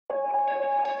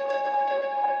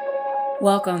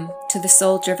Welcome to the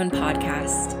Soul Driven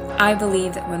Podcast. I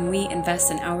believe that when we invest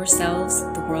in ourselves,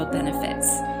 the world benefits.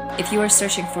 If you are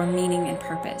searching for meaning and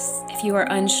purpose, if you are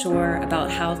unsure about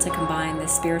how to combine the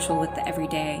spiritual with the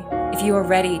everyday, if you are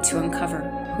ready to uncover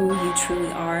who you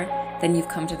truly are, then you've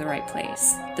come to the right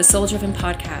place. The Soul Driven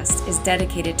Podcast is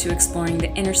dedicated to exploring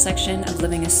the intersection of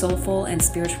living a soulful and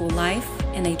spiritual life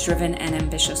in a driven and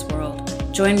ambitious world.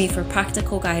 Join me for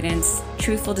practical guidance,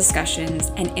 truthful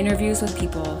discussions, and interviews with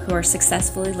people who are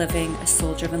successfully living a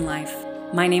soul-driven life.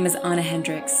 My name is Anna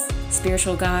Hendricks,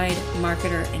 spiritual guide,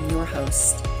 marketer, and your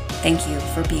host. Thank you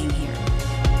for being here.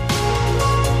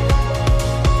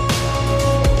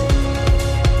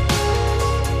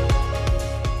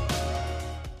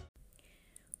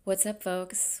 What's up,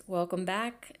 folks? Welcome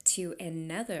back to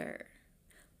another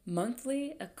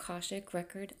monthly Akashic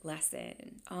Record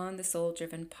lesson on the Soul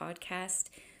Driven Podcast.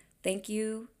 Thank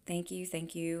you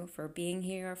for being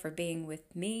here, for being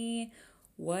with me.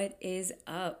 What is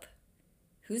up?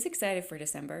 Who's excited for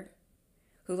December?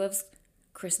 Who loves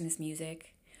Christmas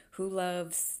music? Who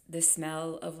loves the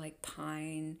smell of like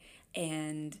pine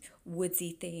and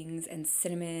woodsy things and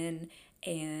cinnamon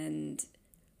and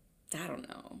I don't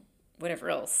know, whatever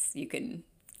else you can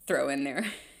throw in there.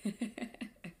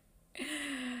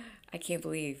 I can't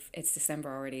believe it's December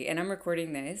already. And I'm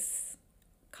recording this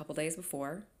a couple days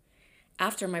before,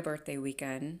 after my birthday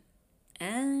weekend.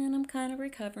 And I'm kind of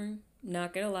recovering,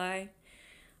 not gonna lie.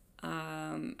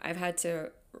 I've had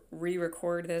to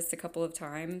re-record this a couple of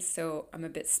times, so I'm a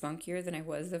bit spunkier than I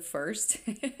was the first.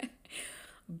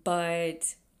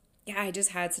 But yeah, I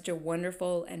just had such a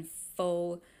wonderful and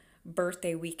full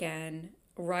birthday weekend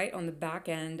right on the back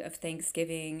end of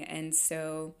Thanksgiving. And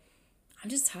so I'm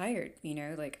just tired,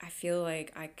 like I feel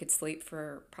like I could sleep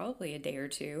for probably a day or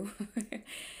two.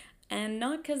 And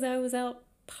not because I was out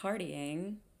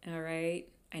partying, all right?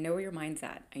 I know where your mind's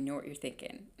at. I know what you're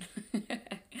thinking.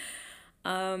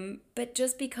 But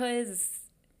just because,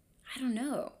 I don't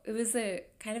know, it was a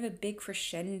kind of a big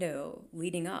crescendo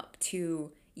leading up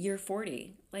to year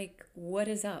 40. Like, what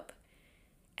is up?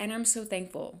 And I'm so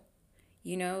thankful.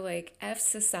 Like F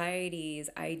society's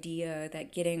idea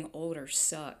that getting older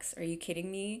sucks. Are you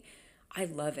kidding me? I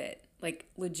love it. Like,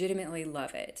 legitimately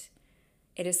love it.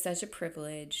 It is such a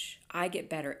privilege. I get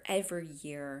better every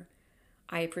year.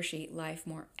 I appreciate life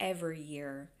more every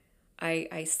year.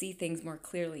 I see things more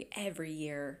clearly every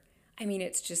year. I mean,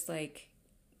 it's just like,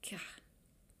 God,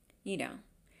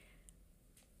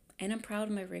 And I'm proud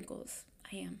of my wrinkles.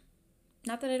 I am.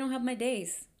 Not that I don't have my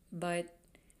days, but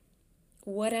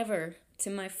whatever to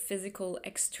my physical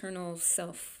external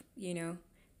self,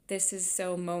 this is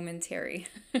so momentary.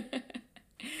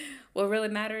 What really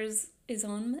matters is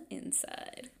on the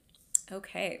inside.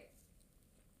 Okay.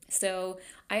 So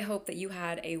I hope that you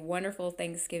had a wonderful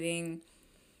Thanksgiving,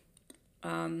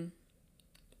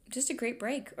 just a great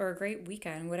break or a great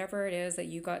weekend, whatever it is that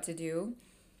you got to do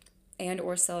and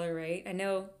or celebrate. I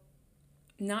know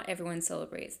not everyone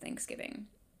celebrates Thanksgiving,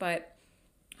 but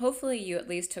hopefully you at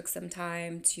least took some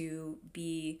time to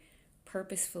be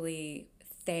purposefully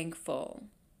thankful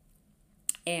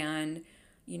and,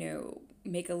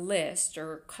 make a list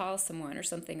or call someone or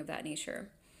something of that nature.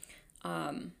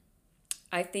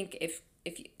 I think if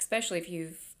especially if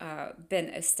you've been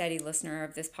a steady listener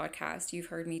of this podcast, you've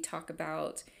heard me talk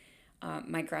about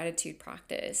my gratitude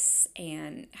practice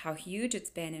and how huge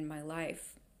it's been in my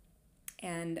life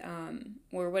and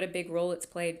or what a big role it's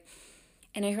played.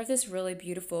 And I heard this really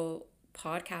beautiful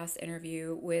podcast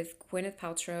interview with Gwyneth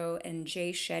Paltrow and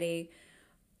Jay Shetty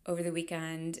over the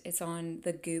weekend. It's on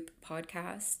the Goop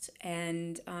podcast.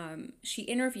 And she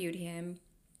interviewed him,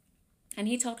 and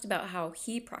he talked about how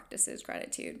he practices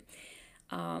gratitude.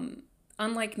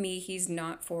 Unlike me, he's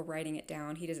not for writing it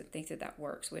down. He doesn't think that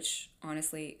works, which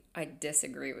honestly, I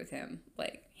disagree with him,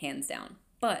 like hands down.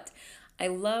 But I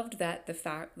loved that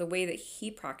the way that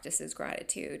he practices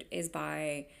gratitude is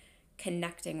by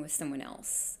connecting with someone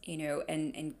else,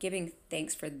 and giving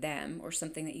thanks for them or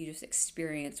something that you just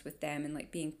experienced with them and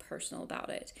like being personal about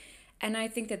it. And I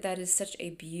think that is such a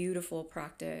beautiful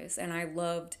practice. And I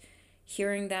loved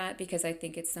hearing that because I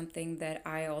think it's something that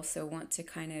I also want to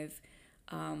kind of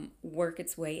work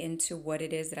its way into what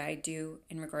it is that I do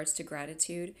in regards to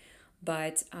gratitude.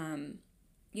 But, and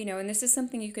this is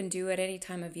something you can do at any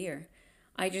time of year.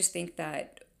 I just think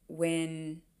that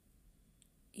when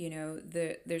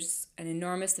there's an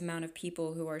enormous amount of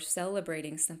people who are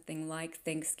celebrating something like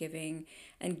Thanksgiving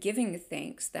and giving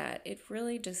thanks, that it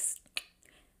really just,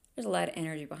 there's a lot of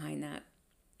energy behind that.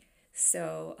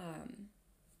 So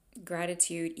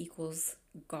gratitude equals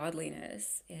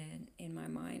godliness in my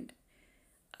mind.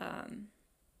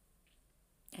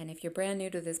 And if you're brand new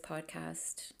to this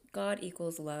podcast, God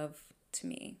equals love to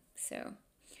me. So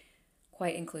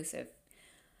quite inclusive.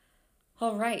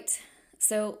 All right.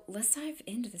 So let's dive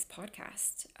into this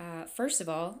podcast. First of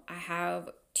all, I have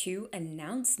two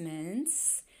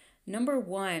announcements. Number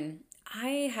one,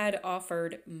 I had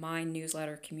offered my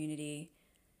newsletter community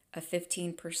a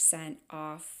 15%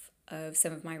 off of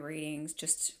some of my readings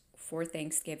just for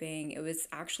Thanksgiving. It was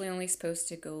actually only supposed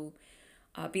to go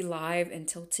be live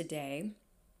until today.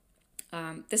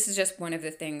 This is just one of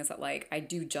the things that like I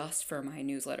do just for my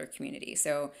newsletter community.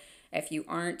 So if you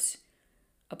aren't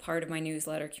a part of my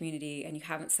newsletter community and you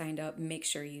haven't signed up, make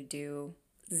sure you do.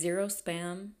 Zero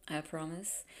spam, I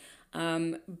promise.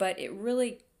 But it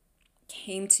really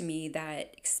came to me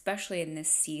that, especially in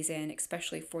this season,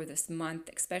 especially for this month,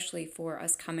 especially for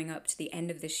us coming up to the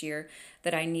end of this year,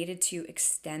 that I needed to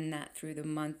extend that through the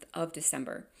month of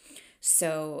December.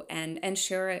 So, and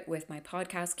share it with my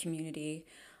podcast community,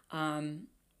 and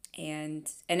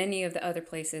any of the other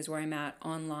places where I'm at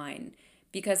online,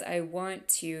 because I want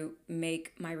to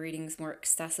make my readings more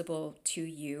accessible to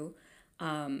you.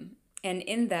 And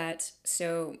in that,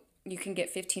 so you can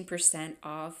get 15%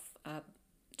 off.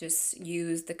 Just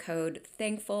use the code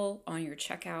THANKFUL on your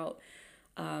checkout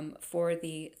for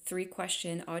the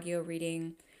 3-question audio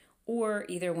reading, or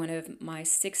either one of my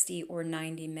 60 or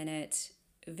 90-minute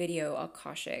video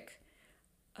Akashic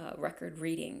record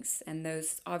readings. And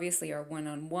those obviously are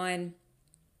one-on-one.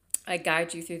 I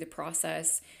guide you through the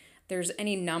process. There's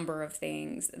any number of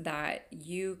things that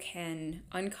you can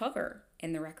uncover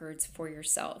in the records for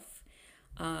yourself.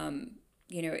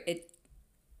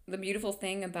 The beautiful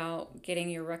thing about getting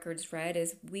your records read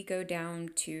is we go down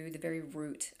to the very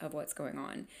root of what's going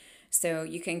on. So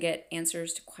you can get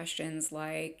answers to questions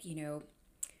like,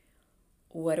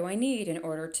 what do I need in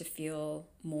order to feel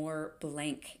more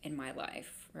blank in my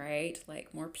life, right?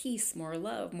 Like more peace, more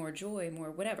love, more joy,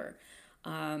 more whatever.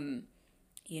 What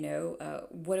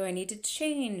do I need to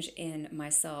change in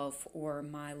myself or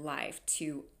my life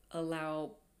to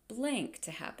allow blank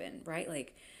to happen, right?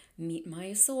 Like meet my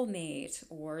soulmate,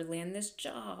 or land this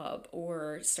job,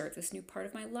 or start this new part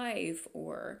of my life,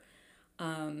 or,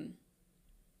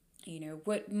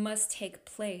 what must take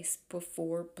place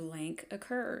before blank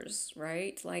occurs,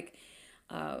 right? Like,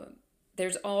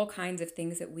 there's all kinds of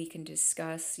things that we can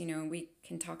discuss. We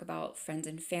can talk about friends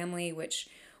and family, which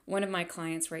one of my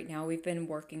clients right now, we've been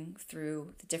working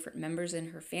through the different members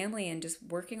in her family and just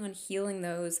working on healing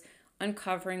those,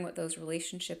 uncovering what those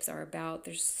relationships are about.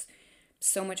 There's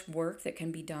so much work that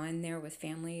can be done there with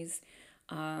families.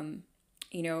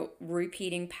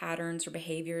 Repeating patterns or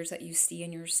behaviors that you see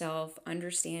in yourself,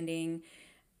 understanding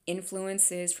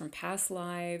influences from past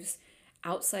lives,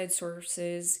 outside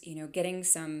sources, getting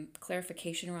some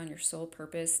clarification around your soul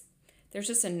purpose. There's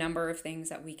just a number of things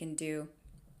that we can do.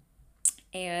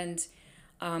 And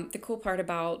the cool part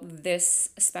about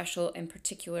this special in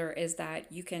particular is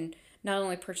that you can not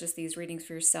only purchase these readings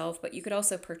for yourself, but you could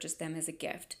also purchase them as a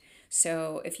gift.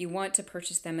 So if you want to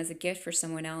purchase them as a gift for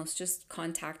someone else, just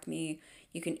contact me.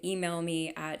 You can email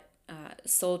me at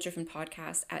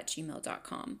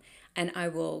souldrivenpodcast@gmail.com, and I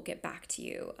will get back to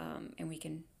you, and we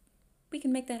can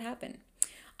make that happen.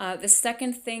 The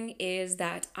second thing is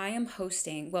that I am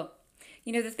hosting, the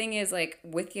thing is, like,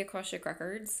 with the Akashic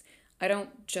Records, I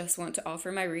don't just want to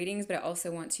offer my readings, but I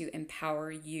also want to empower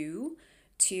you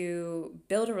to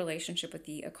build a relationship with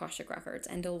the Akashic Records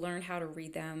and to learn how to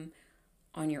read them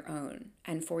on your own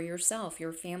and for yourself,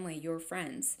 your family, your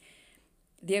friends.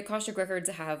 The Akashic Records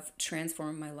have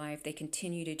transformed my life. They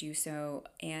continue to do so.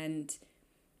 And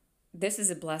this is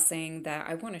a blessing that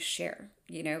I want to share,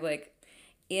 like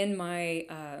in my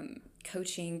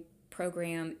coaching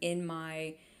program, in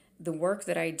the work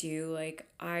that I do. Like,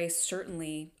 I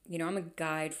certainly, I'm a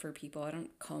guide for people. I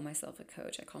don't call myself a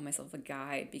coach. I call myself a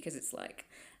guide, because it's like,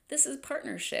 this is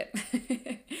partnership.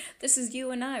 This is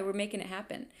you and I. We're making it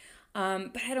happen.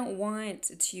 But I don't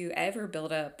want to ever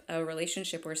build up a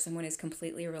relationship where someone is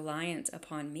completely reliant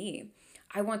upon me.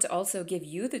 I want to also give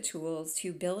you the tools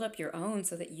to build up your own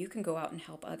so that you can go out and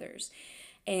help others.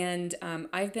 And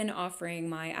I've been offering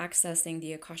my Accessing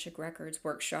the Akashic Records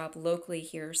workshop locally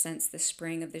here since the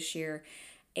spring of this year,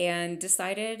 and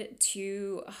decided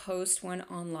to host one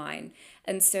online.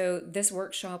 And so this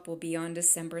workshop will be on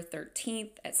December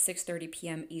 13th at 6:30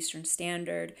 p.m. Eastern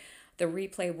Standard. The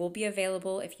replay will be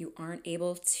available if you aren't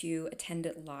able to attend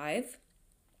it live,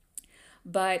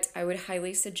 but I would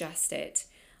highly suggest it.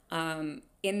 In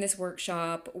this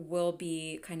workshop, we'll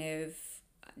be kind of,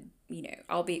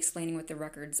 I'll be explaining what the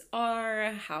records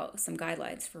are, how some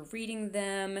guidelines for reading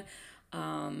them,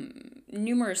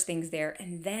 numerous things there.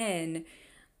 And then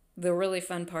The really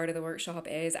fun part of the workshop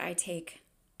is I take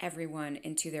everyone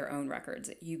into their own records.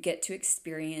 You get to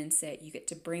experience it, you get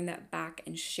to bring that back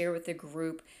and share with the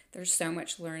group. There's so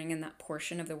much learning in that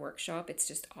portion of the workshop. It's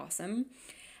just awesome.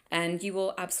 And you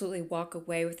will absolutely walk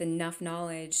away with enough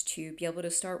knowledge to be able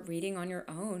to start reading on your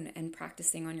own and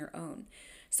practicing on your own.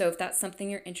 So if that's something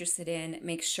you're interested in,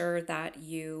 make sure that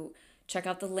you check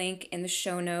out the link in the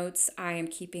show notes. I am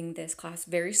keeping this class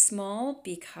very small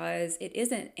because it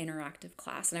is an interactive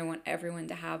class and I want everyone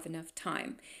to have enough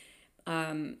time.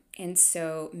 And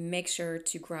so make sure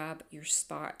to grab your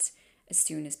spot as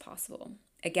soon as possible.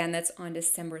 Again, that's on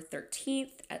December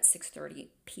 13th at 6:30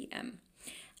 p.m.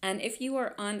 And if you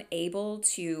are unable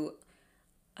to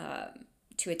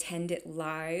attend it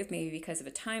live, maybe because of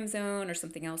a time zone or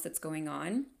something else that's going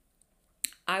on,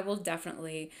 I will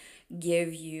definitely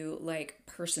give you like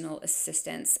personal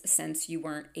assistance since you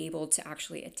weren't able to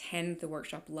actually attend the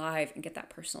workshop live and get that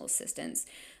personal assistance.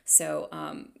 So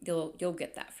you'll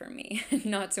get that from me.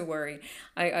 Not to worry.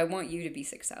 I want you to be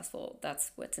successful.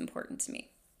 That's what's important to me.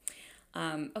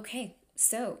 Okay,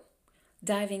 so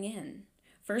diving in.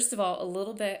 First of all, a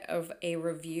little bit of a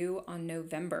review on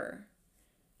November.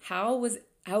 How was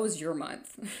your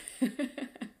month?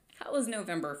 How was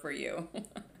November for you?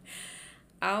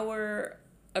 Our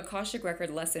Akashic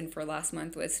Record lesson for last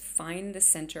month was find the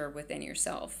center within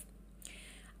yourself.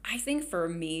 I think for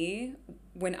me,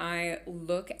 when I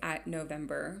look at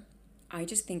November, I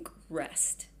just think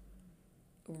rest.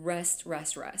 Rest,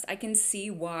 rest, rest. I can see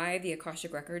why the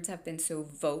Akashic Records have been so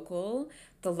vocal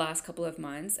the last couple of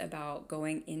months about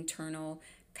going internal,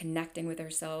 connecting with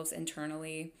ourselves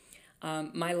internally.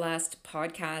 My last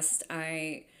podcast,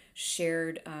 I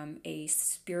shared a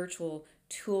spiritual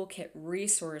toolkit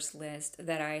resource list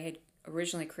that I had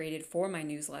originally created for my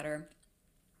newsletter.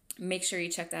 Make sure you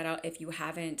check that out if you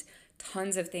haven't.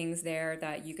 Tons of things there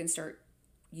that you can start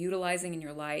utilizing in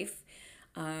your life.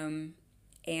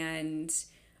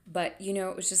 But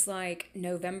it was just like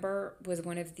November was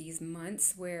one of these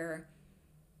months where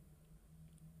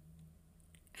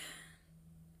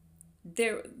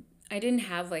I didn't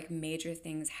have like major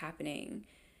things happening.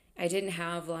 I didn't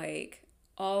have like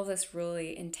all this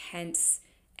really intense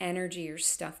energy or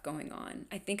stuff going on.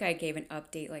 I think I gave an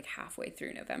update like halfway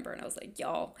through November and I was like,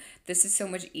 y'all, this is so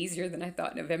much easier than I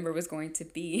thought November was going to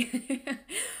be.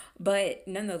 But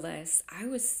nonetheless, I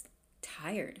was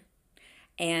tired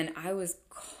and I was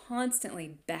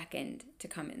constantly beckoned to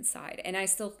come inside. And I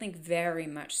still think very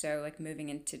much so, like moving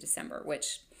into December,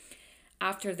 which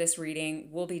after this reading,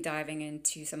 we'll be diving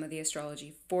into some of the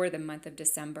astrology for the month of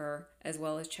December, as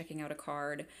well as checking out a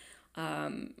card.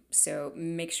 So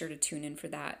make sure to tune in for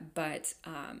that. But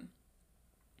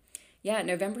yeah,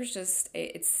 November's just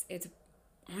it's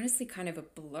honestly kind of a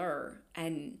blur,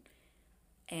 and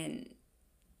and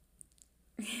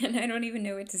and I don't even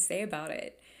know what to say about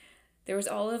it. There was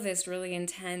all of this really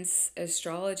intense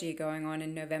astrology going on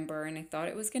in November, and I thought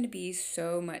it was going to be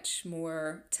so much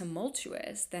more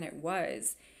tumultuous than it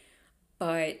was.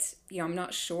 But, I'm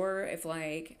not sure if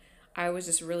like I was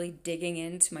just really digging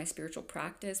into my spiritual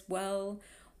practice well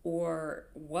or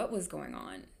what was going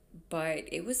on. But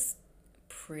it was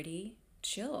pretty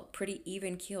chill, pretty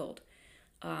even keeled.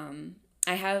 I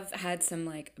have had some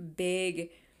like big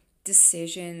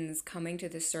decisions coming to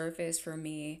the surface for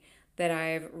me that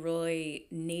I've really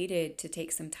needed to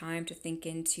take some time to think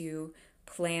into,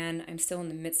 plan. I'm still in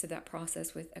the midst of that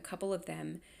process with a couple of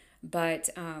them. But,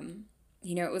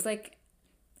 it was like,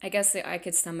 I guess I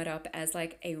could sum it up as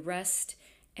like a rest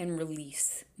and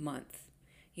release month,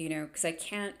 because I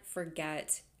can't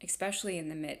forget, especially in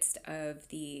the midst of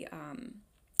the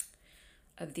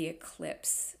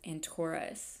eclipse in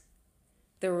Taurus,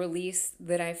 the release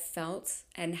that I felt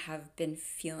and have been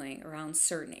feeling around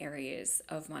certain areas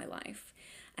of my life.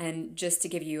 And just to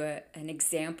give you an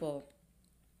example,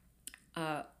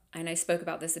 and I spoke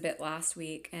about this a bit last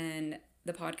week in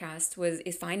the podcast,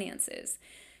 is finances.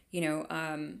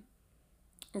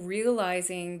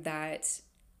 Realizing that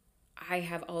I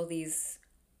have all these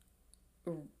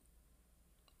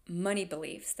money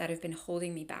beliefs that have been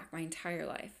holding me back my entire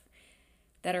life,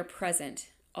 that are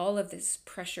present, all of this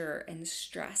pressure and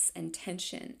stress and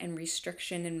tension and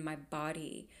restriction in my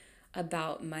body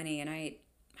about money. And I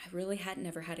really had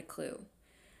never had a clue.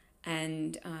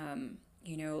 And,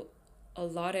 a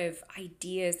lot of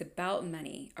ideas about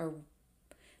money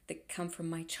that come from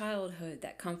my childhood,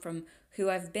 that come from who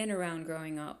I've been around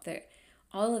growing up, that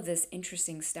all of this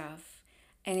interesting stuff.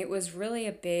 And it was really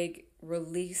a big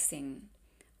releasing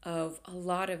of a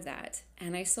lot of that.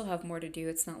 And I still have more to do.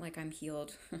 It's not like I'm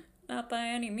healed. Not by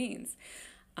any means.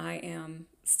 I am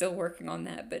still working on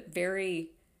that, but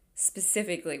very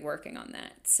specifically working on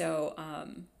that. So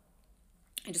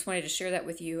I just wanted to share that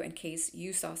with you in case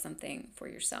you saw something for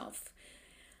yourself.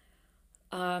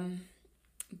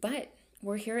 But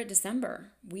we're here at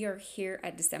December. We are here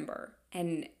at December.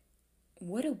 And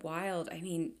what a wild, I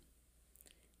mean,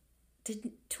 did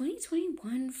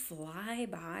 2021 fly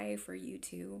by for you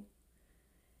too?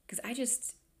 Because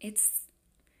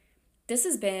this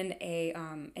has been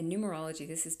in numerology,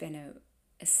 this has been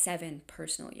a 7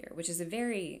 personal year, which is a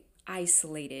very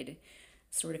isolated,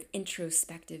 sort of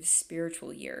introspective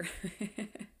spiritual year.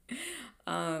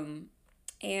 And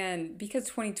because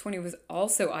 2020 was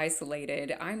also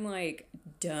isolated, I'm like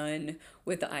done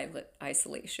with the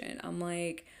isolation. I'm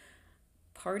like,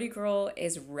 party girl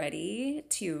is ready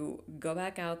to go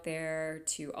back out there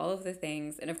to all of the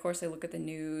things. And of course, I look at the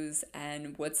news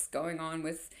and what's going on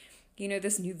with,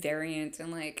 this new variant.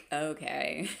 And like,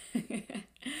 okay.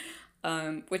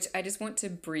 Which I just want to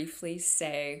briefly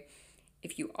say,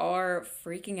 if you are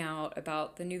freaking out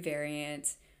about the new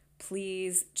variant,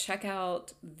 please check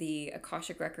out the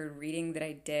Akashic Record reading that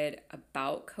I did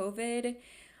about COVID.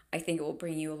 I think it will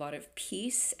bring you a lot of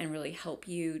peace and really help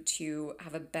you to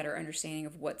have a better understanding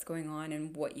of what's going on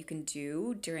and what you can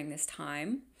do during this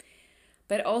time.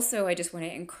 But also, I just want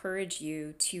to encourage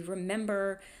you to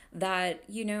remember that,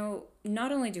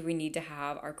 not only do we need to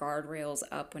have our guardrails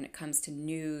up when it comes to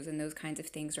news and those kinds of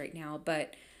things right now,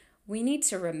 but we need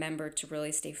to remember to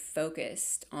really stay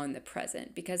focused on the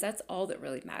present, because that's all that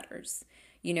really matters.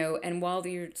 And while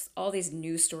there's all these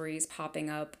news stories popping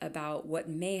up about what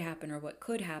may happen or what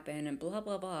could happen and blah,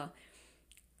 blah, blah,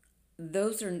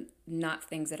 those are not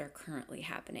things that are currently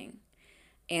happening.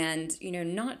 And,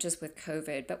 not just with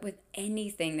COVID, but with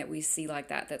anything that we see like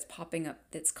that that's popping up,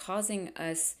 that's causing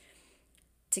us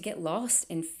to get lost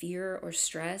in fear or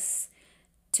stress,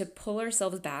 to pull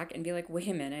ourselves back and be like, wait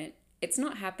a minute, it's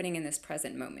not happening in this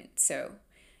present moment. So,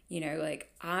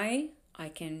 like I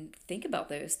can think about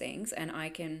those things and I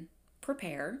can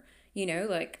prepare,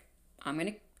 like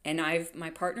my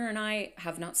partner and I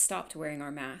have not stopped wearing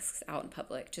our masks out in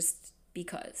public just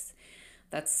because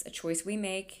that's a choice we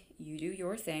make. You do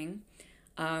your thing.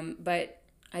 But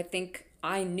I think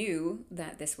I knew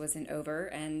that this wasn't over,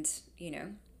 and,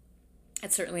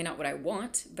 it's certainly not what I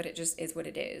want, but it just is what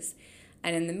it is.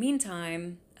 And in the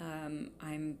meantime,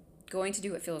 I'm going to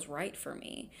do what feels right for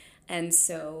me. And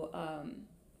so,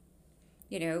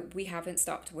 we haven't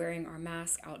stopped wearing our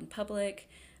mask out in public.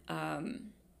 And,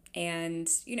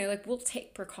 like we'll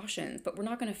take precautions, but we're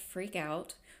not going to freak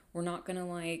out. We're not going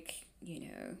to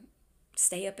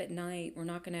stay up at night. We're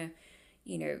not going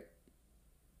to,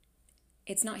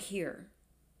 it's not here.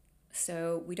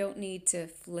 So we don't need to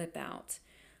flip out.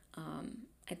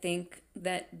 I think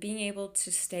that being able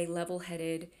to stay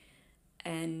level-headed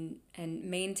and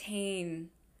maintain,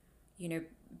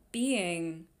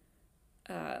 being,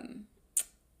 I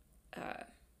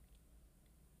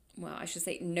should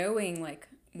say knowing like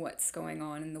what's going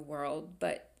on in the world,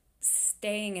 but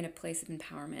staying in a place of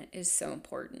empowerment is so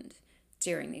important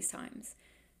during these times.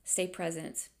 Stay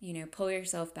present, pull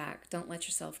yourself back. Don't let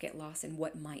yourself get lost in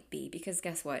what might be, because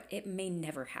guess what? It may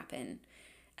never happen.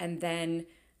 And then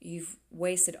you've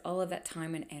wasted all of that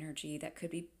time and energy that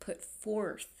could be put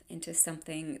forth into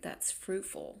something that's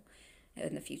fruitful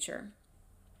in the future.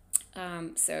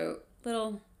 So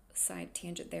little side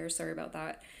tangent there. Sorry about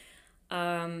that.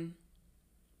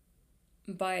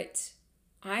 But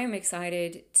I am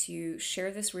excited to share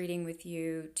this reading with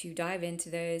you, to dive into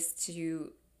this,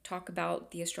 to talk about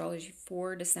the astrology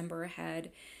for December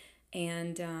ahead.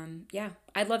 And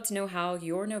I'd love to know how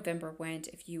your November went.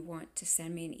 If you want to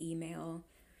send me an email,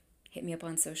 hit me up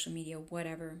on social media,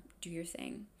 whatever, do your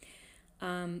thing.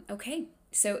 Okay,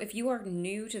 so if you are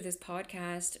new to this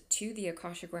podcast, to the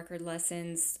Akashic Record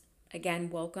Lessons, again,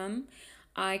 welcome.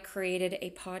 I created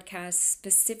a podcast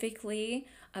specifically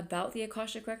about the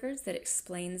Akashic Records that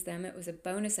explains them. It was a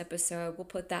bonus episode. We'll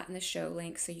put that in the show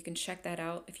link so you can check that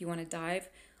out if you want to dive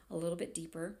a little bit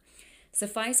deeper.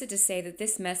 Suffice it to say that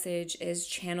this message is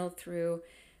channeled through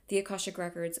the Akashic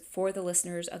Records for the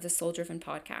listeners of the Soul Driven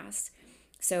podcast.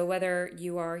 So whether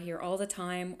you are here all the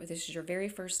time, or this is your very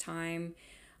first time,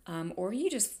 or you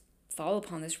just fall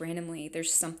upon this randomly,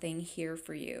 there's something here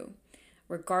for you,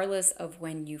 regardless of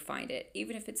when you find it,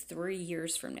 even if it's 3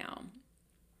 years from now.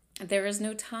 There is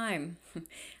no time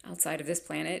outside of this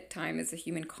planet. Time is a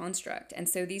human construct. And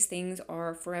so these things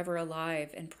are forever alive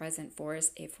and present for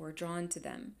us if we're drawn to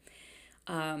them.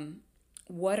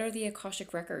 What are the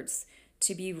Akashic Records?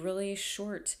 To be really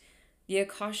short, the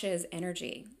Akasha is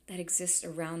energy that exists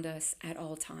around us at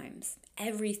all times.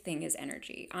 Everything is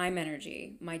energy. I'm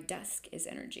energy. My desk is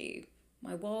energy.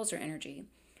 My walls are energy.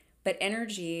 but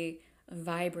energy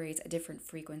vibrates at different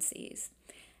frequencies.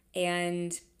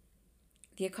 And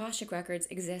the Akashic Records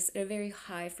exist at a very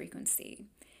high frequency.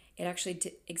 It actually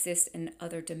exists in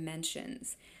other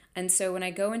dimensions. And so when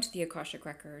I go into the Akashic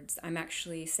Records, I'm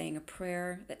actually saying a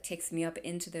prayer that takes me up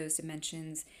into those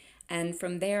dimensions. And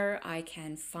from there, I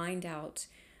can find out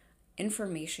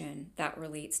information that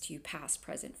relates to past,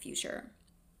 present, future.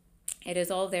 It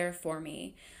is all there for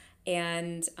me.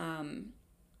 And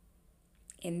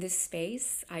in this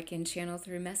space, I can channel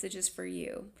through messages for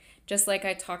you. Just like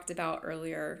I talked about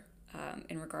earlier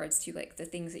in regards to like the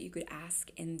things that you could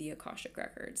ask in the Akashic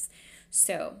Records.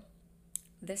 So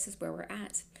this is where we're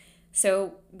at.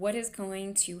 So what is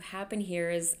going to happen here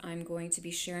is I'm going to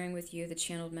be sharing with you the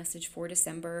channeled message for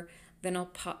December. Then I'll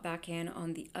pop back in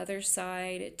on the other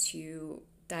side to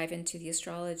dive into the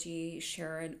astrology,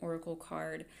 share an oracle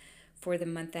card for the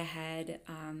month ahead,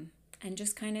 and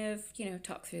just kind of,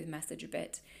 talk through the message a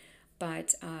bit.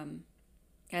 But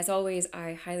as always,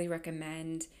 I highly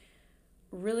recommend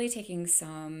really taking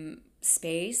some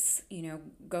space,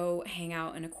 go hang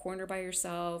out in a corner by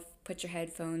yourself, put your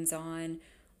headphones on,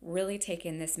 really take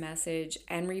in this message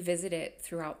and revisit it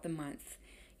throughout the month.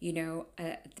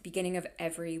 At the beginning of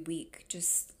every week,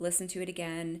 just listen to it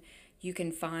again. You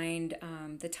can find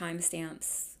the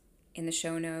timestamps in the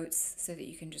show notes so that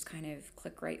you can just kind of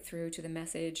click right through to the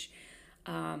message.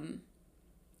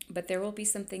 But there will be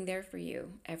something there for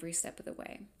you every step of the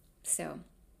way. So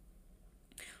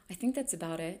I think that's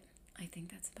about it.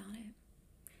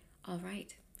 All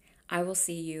right. I will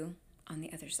see you on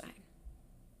the other side.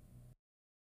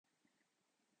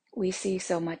 We see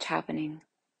so much happening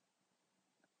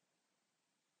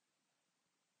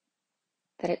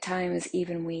that at times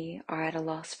even we are at a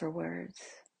loss for words.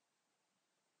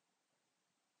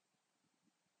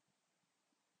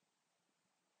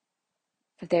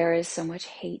 For there is so much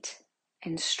hate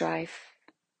and strife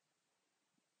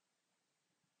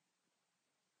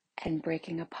and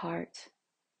breaking apart.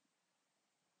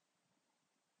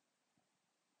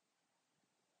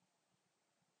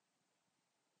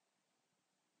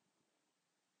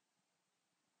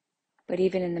 But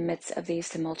even in the midst of these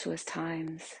tumultuous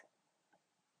times,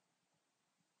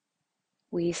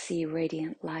 we see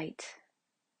radiant light.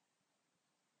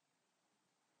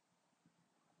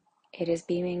 It is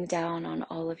beaming down on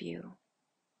all of you.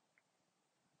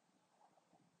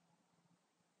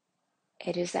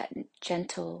 It is that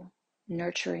gentle,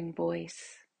 nurturing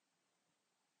voice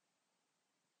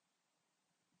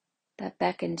that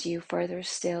beckons you further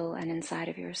still and inside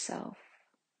of yourself,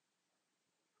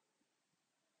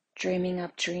 dreaming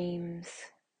up dreams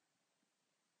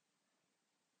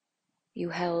you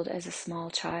held as a small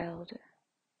child,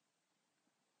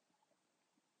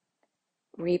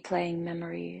 replaying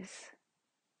memories,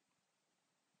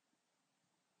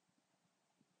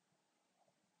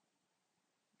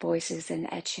 voices and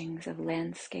etchings of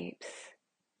landscapes,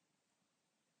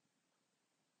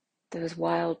 those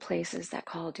wild places that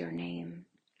called your name.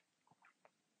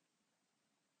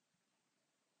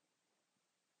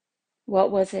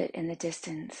 What was it in the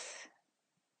distance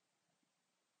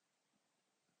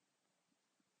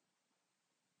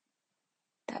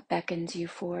that beckons you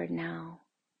forward now?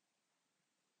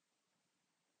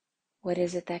 What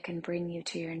is it that can bring you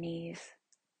to your knees?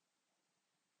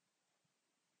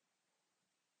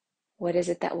 What is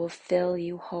it that will fill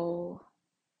you whole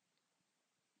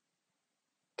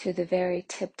to the very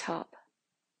tip top?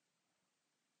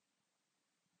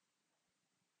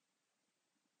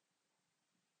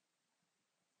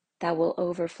 That will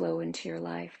overflow into your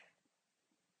life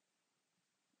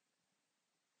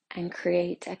and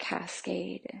create a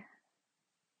cascade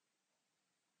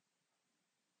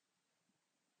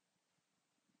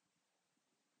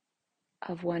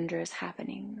of wondrous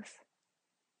happenings.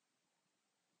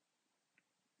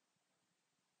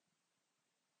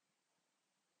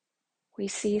 We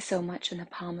see so much in the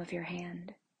palm of your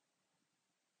hand.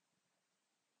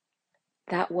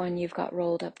 That one you've got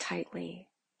rolled up tightly,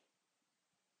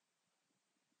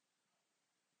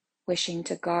 wishing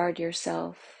to guard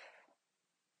yourself,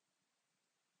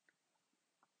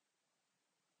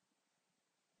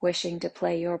 wishing to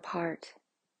play your part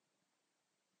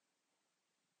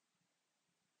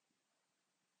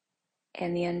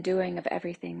in the undoing of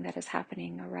everything that is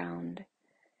happening around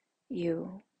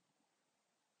you.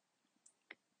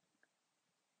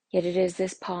 Yet it is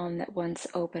this palm that once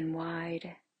open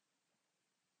wide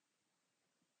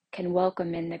can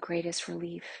welcome in the greatest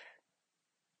relief.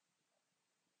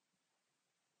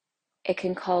 It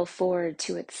can call forward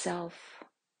to itself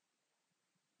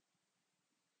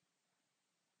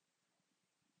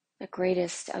the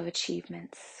greatest of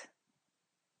achievements.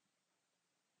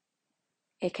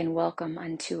 it can welcome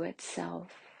unto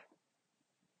itself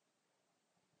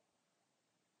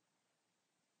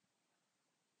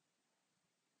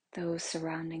those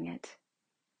surrounding it.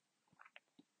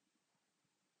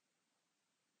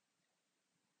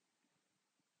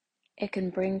 It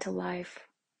can bring to life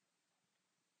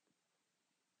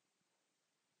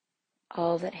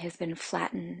all that has been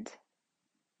flattened,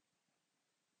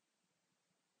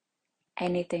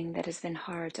 anything that has been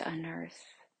hard to unearth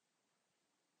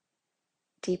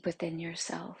deep within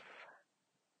yourself.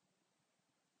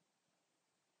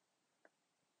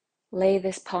 Lay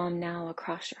this palm now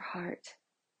across your heart.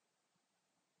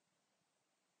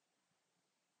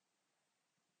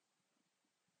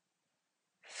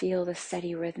 Feel the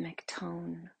steady rhythmic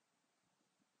tone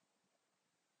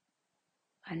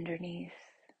underneath.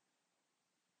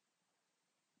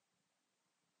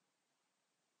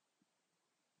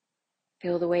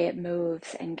 Feel the way it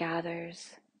moves and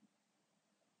gathers.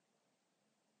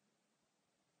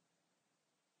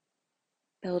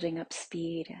 Building up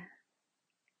speed,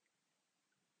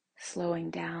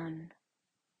 slowing down.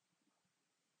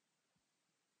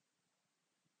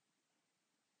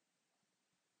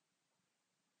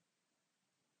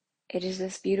 It is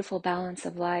this beautiful balance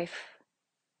of life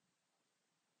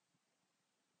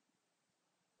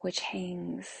which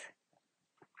hangs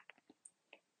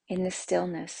in the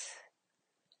stillness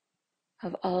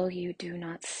of all you do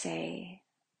not say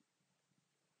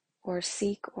or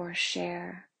seek or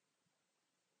share,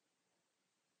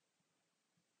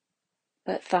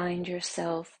 but find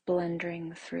yourself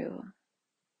blundering through.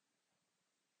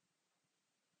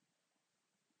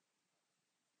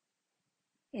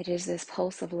 It is this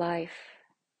pulse of life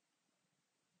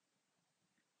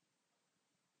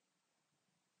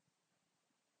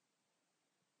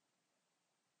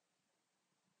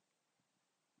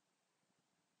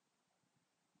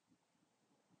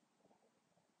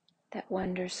that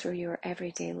wanders through your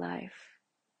everyday life,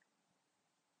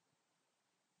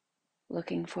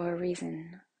 looking for a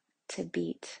reason to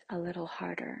beat a little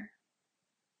harder.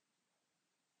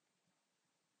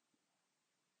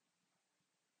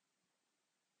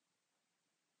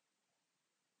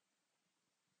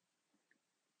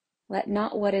 Let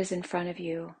not what is in front of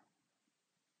you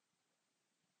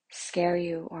scare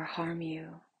you or harm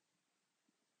you,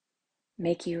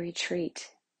 make you retreat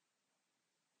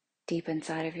deep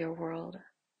inside of your world.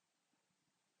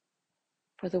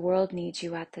 For the world needs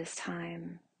you at this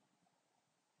time.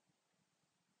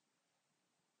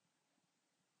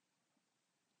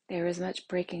 There is much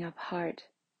breaking of heart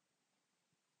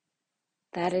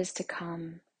that is to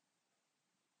come.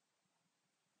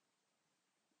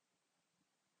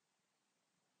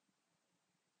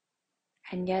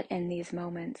 And yet in these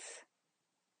moments,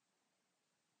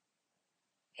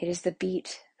 it is the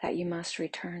beat that you must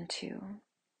return to,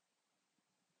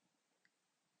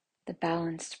 the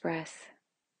balanced breath,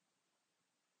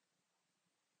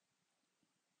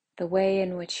 the way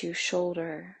in which you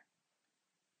shoulder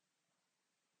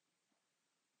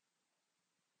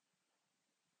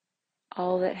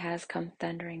all that has come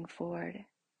thundering forward,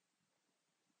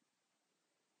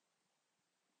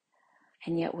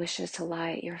 and yet wishes to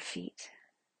lie at your feet.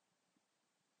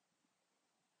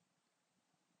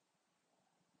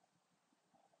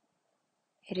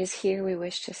 It is here we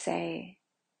wish to say,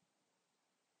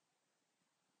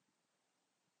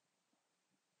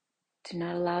 do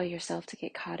not allow yourself to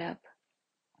get caught up,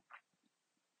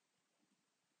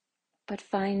 but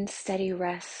find steady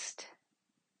rest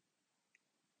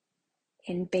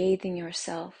in bathing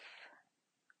yourself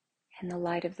in the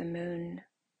light of the moon,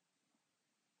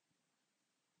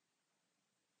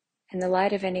 in the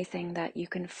light of anything that you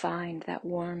can find that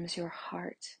warms your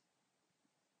heart.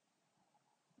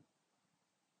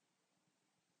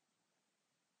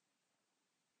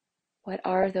 What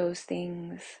are those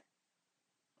things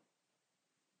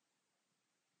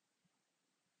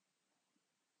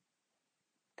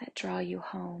that draw you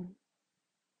home?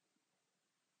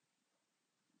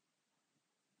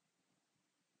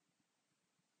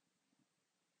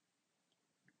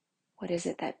 What is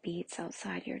it that beats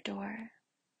outside your door?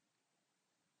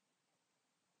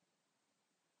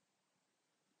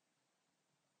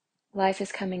 Life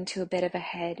is coming to a bit of a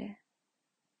head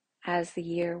as the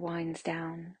year winds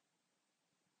down.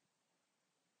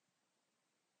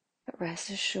 But rest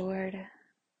assured,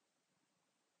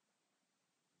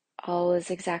 all is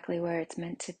exactly where it's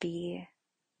meant to be.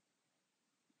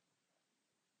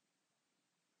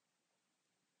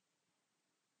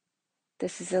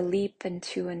 This is a leap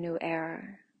into a new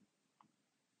era.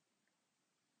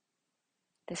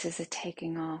 This is a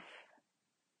taking off.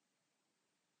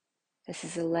 This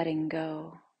is a letting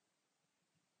go.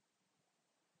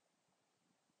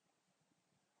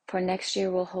 For next year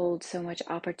will hold so much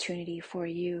opportunity for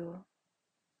you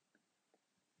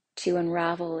to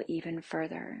unravel even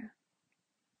further,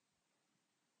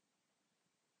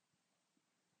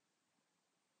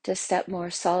 to step more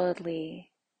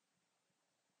solidly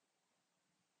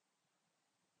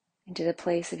into the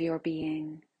place of your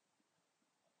being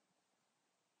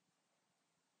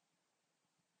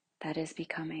that is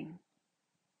becoming.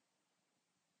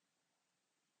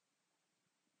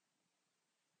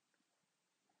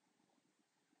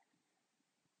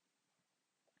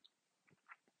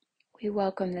 We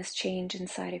welcome this change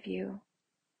inside of you.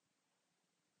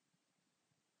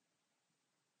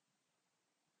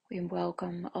 We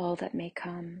welcome all that may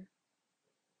come.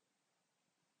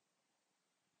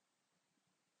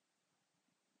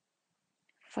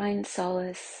 Find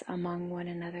solace among one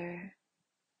another.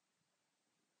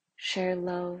 Share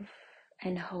love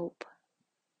and hope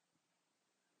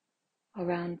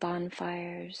around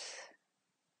bonfires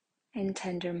and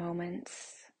tender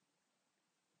moments.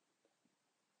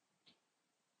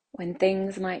 When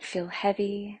things might feel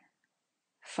heavy,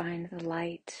 find the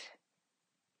light.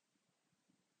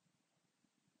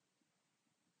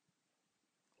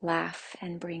 Laugh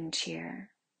and bring cheer.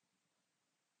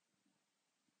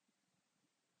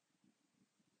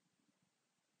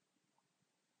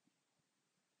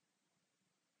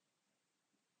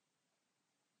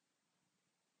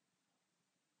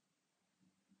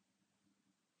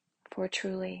 For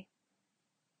truly,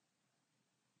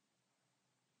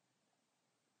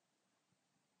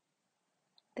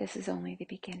 this is only the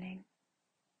beginning.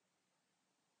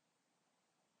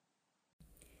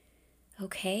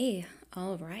 Okay,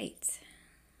 all right.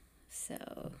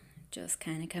 So, just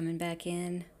kind of coming back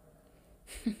in.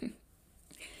 I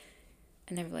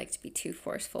never like to be too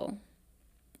forceful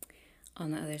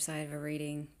on the other side of a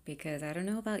reading because I don't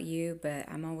know about you, but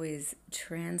I'm always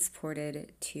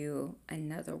transported to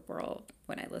another world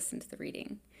when I listen to the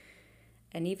reading.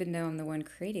 And even though I'm the one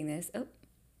creating this, oh,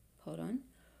 hold on.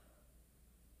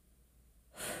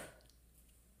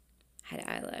 Had an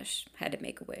eyelash, had to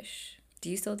make a wish. Do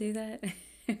you still do that?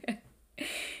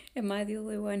 Am I the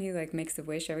only one who like makes a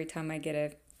wish every time I get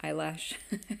a eyelash?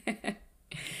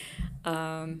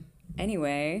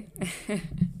 Anyway.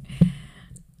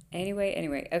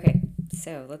 anyway. Okay,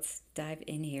 so let's dive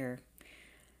in here.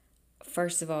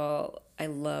 First of all, I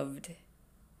loved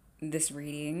this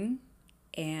reading,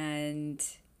 and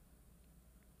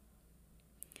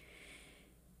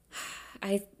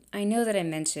I know that I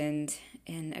mentioned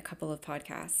in a couple of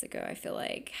podcasts ago, I feel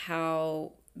like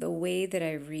how the way that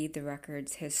I read the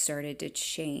records has started to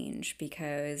change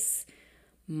because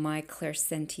my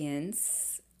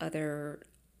clairsentience,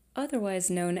 otherwise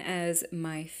known as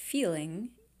my feeling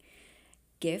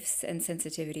gifts and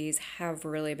sensitivities, have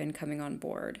really been coming on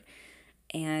board.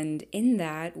 And in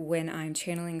that, when I'm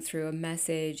channeling through a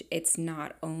message, it's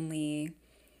not only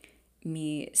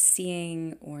me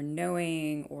seeing or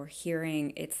knowing or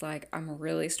hearing, it's like I'm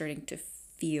really starting to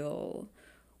feel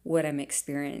what I'm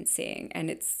experiencing, and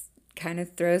it's kind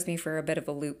of throws me for a bit of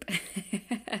a loop.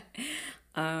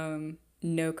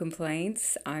 No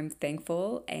complaints. I'm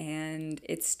thankful, and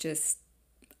it's just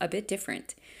a bit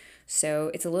different. So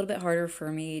it's a little bit harder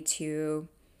for me to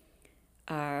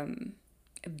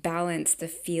balance the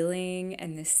feeling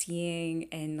and the seeing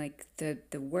and like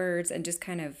the words and just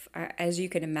kind of, as you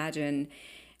can imagine,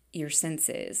 your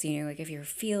senses, like if you're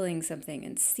feeling something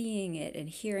and seeing it and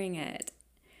hearing it,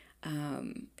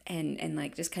 and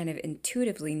like just kind of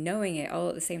intuitively knowing it all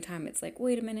at the same time, it's like,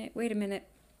 wait a minute.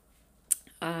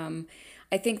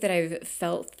 I think that I've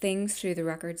felt things through the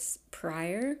records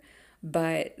prior,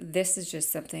 but this is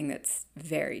just something that's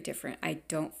very different. I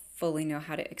don't fully know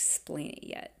how to explain it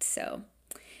yet. So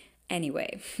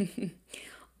anyway,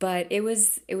 but it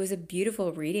was a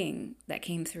beautiful reading that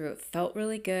came through. It felt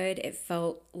really good. It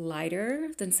felt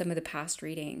lighter than some of the past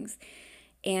readings.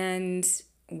 And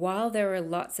while there were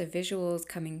lots of visuals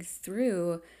coming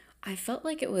through, I felt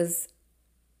like it was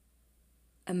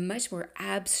a much more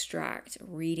abstract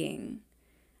reading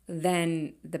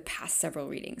than the past several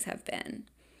readings have been.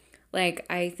 Like,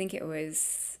 I think it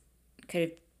could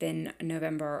have been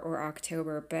November or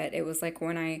October, but it was like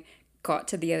when I got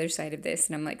to the other side of this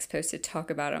and I'm like supposed to talk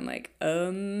about it, I'm like,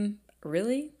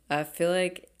 really? I feel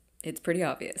like it's pretty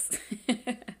obvious.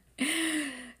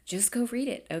 Just go read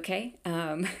it, okay?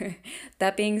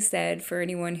 That being said, for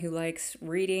anyone who likes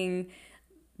reading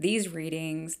these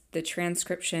readings, the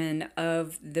transcription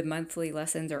of the monthly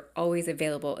lessons are always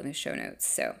available in the show notes.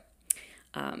 So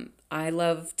I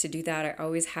love to do that. I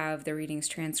always have the readings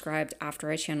transcribed after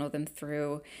I channel them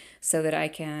through so that I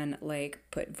can like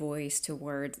put voice to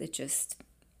words. It's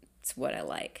what I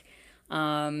like.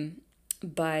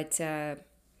 But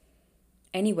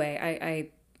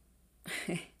anyway,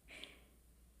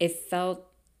 it felt,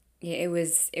 yeah, it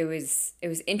was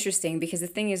interesting because the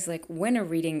thing is, like, when a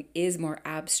reading is more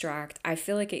abstract, I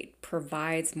feel like it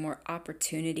provides more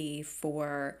opportunity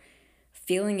for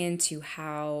feeling into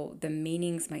how the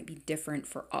meanings might be different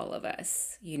for all of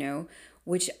us,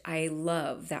 which I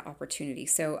love that opportunity.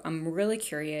 So I'm really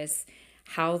curious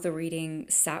how the reading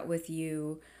sat with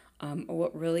you,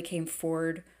 what really came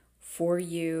forward for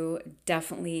you.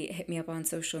 Definitely hit me up on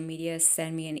social media,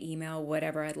 send me an email,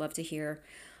 whatever. I'd love to hear.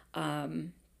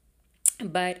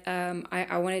 But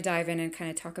I want to dive in and kind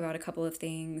of talk about a couple of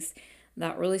things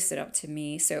that really stood up to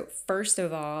me. So, first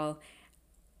of all,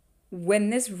 when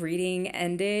this reading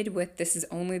ended with "This is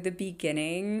only the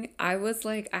beginning," I was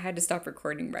like, I had to stop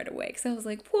recording right away because I was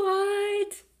like,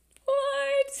 what?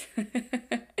 What?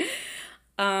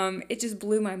 It just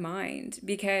blew my mind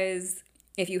because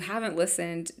if you haven't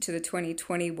listened to the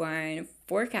 2021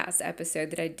 forecast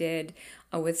episode that I did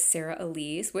with Sarah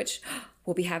Elise, which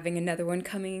we'll be having another one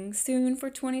coming soon for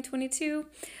 2022,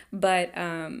 but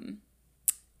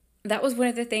that was one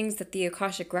of the things that the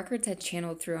Akashic Records had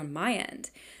channeled through on my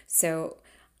end. So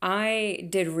I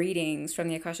did readings from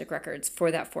the Akashic Records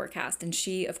for that forecast, and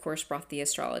she, of course, brought the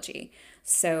astrology.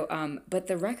 So, but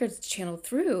the records channeled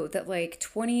through that like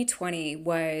 2020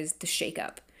 was the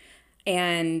shakeup,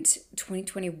 and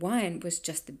 2021 was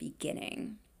just the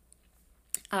beginning.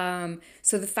 So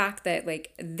the fact that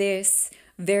like this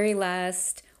very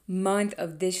last month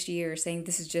of this year saying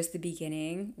this is just the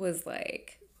beginning was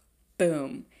like,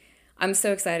 boom. I'm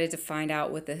so excited to find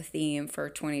out what the theme for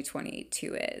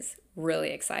 2022 is.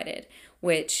 Really excited,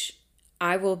 which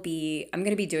I'm going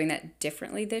to be doing that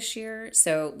differently this year.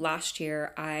 So last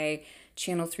year I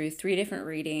channeled through 3 different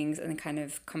readings and kind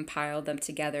of compiled them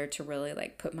together to really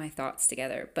like put my thoughts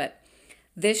together. But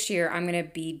this year I'm going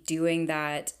to be doing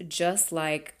that just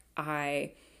like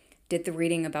I did the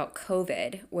reading about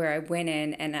COVID, where I went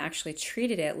in and actually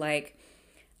treated it like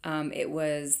it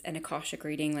was an Akashic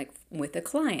reading, like with a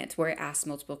client, where I asked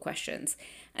multiple questions.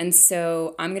 And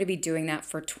so I'm going to be doing that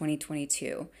for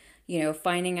 2022,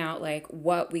 finding out like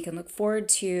what we can look forward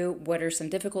to, what are some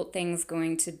difficult things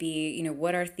going to be,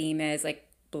 what our theme is, like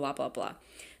blah, blah, blah.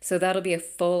 So that'll be a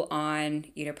full on,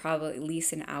 probably at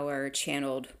least an hour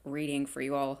channeled reading for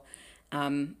you all.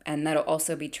 And that'll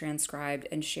also be transcribed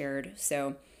and shared.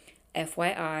 So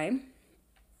FYI.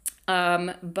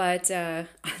 But I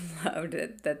loved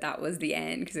it that was the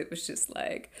end because it was just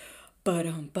like,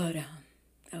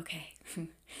 okay.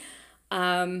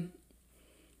 And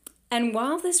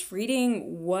while this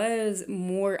reading was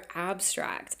more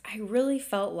abstract, I really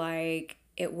felt like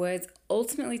it was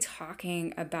ultimately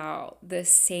talking about the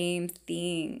same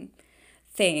thing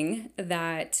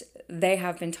that they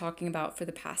have been talking about for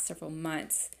the past several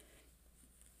months,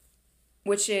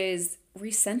 which is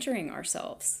recentering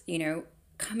ourselves,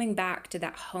 coming back to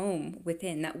that home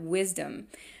within, that wisdom,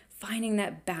 finding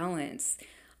that balance.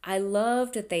 I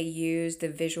love that they used the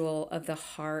visual of the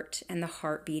heart and the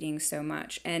heart beating so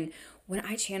much. And when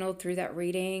I channeled through that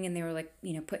reading and they were like,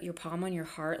 put your palm on your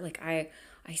heart, like I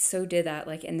so did that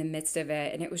like in the midst of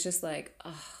it. And it was just like,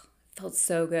 oh, it felt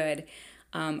so good.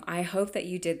 I hope that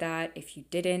you did that. If you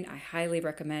didn't, I highly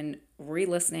recommend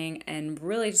re-listening and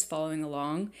really just following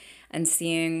along and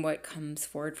seeing what comes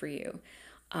forward for you.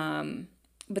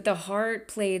 But the heart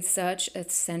played such a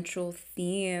central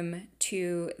theme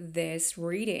to this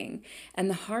reading. And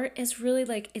the heart is really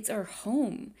like, it's our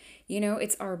home,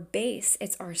 it's our base,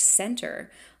 it's our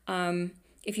center.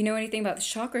 If you know anything about the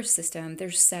chakra system,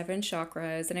 there's 7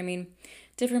 chakras. And I mean,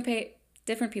 different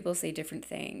people say different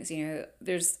things.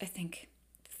 There's, I think,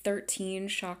 13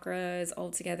 chakras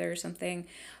altogether or something.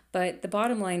 But the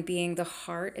bottom line being the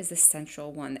heart is the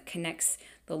central one that connects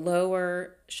the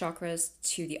lower chakras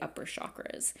to the upper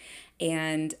chakras.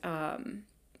 And,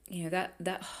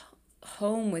 that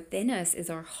home within us is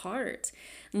our heart.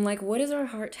 And like, what is our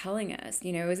heart telling us?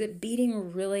 Is it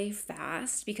beating really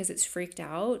fast because it's freaked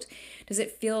out? Does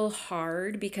it feel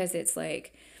hard because it's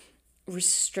like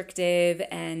restrictive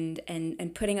and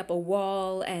putting up a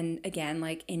wall and again,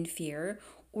 like in fear?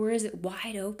 Or is it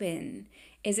wide open?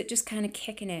 Is it just kind of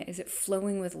kicking it? Is it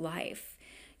flowing with life?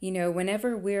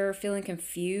 Whenever we're feeling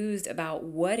confused about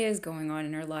what is going on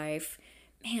in our life,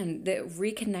 man, the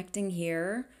reconnecting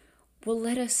here will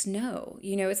let us know.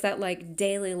 It's that like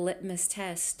daily litmus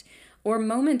test or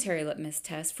momentary litmus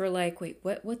test for like, wait,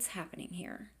 what's happening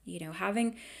here?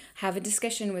 Have a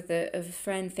discussion with a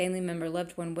friend, family member,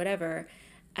 loved one, whatever,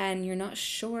 and you're not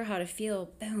sure how to feel,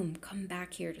 boom, come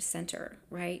back here to center,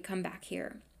 right? Come back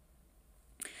here.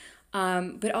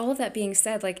 But all of that being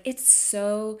said, like, it's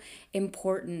so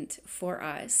important for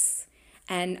us.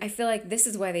 And I feel like this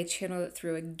is why they channel it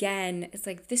through again. It's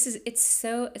like,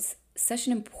 it's such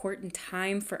an important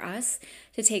time for us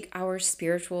to take our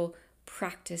spiritual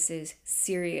practices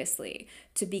seriously,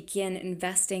 to begin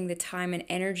investing the time and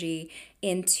energy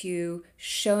into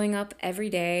showing up every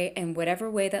day in whatever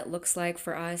way that looks like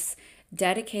for us,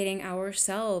 dedicating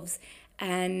ourselves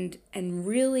and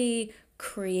really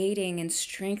creating and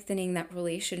strengthening that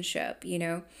relationship.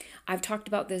 I've talked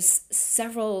about this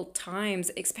several times,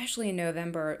 especially in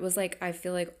November. It was like, I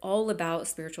feel like all about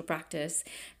spiritual practice,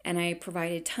 and I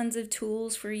provided tons of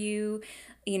tools for you,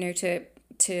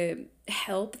 to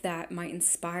help that might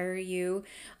inspire you.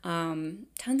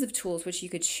 Tons of tools which you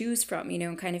could choose from,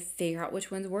 and kind of figure out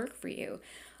which ones work for you.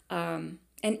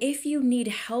 And if you need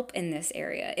help in this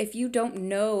area, if you don't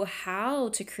know how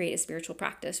to create a spiritual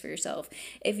practice for yourself,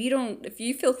 if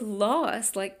you feel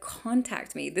lost, like,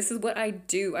 contact me. This is what I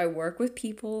do. I work with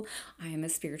people. I am a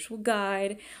spiritual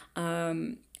guide.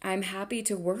 I'm happy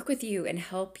to work with you and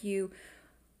help you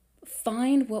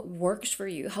find what works for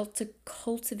you, help to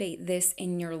cultivate this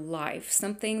in your life,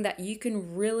 something that you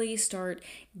can really start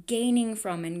gaining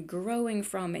from and growing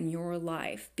from in your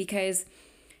life. Because,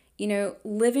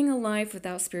 living a life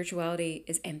without spirituality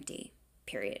is empty,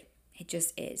 period. It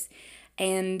just is.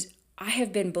 And I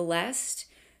have been blessed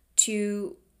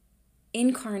to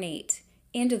incarnate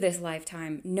into this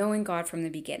lifetime knowing God from the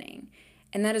beginning.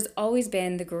 And that has always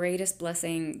been the greatest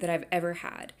blessing that I've ever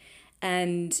had.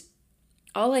 And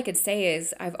all I could say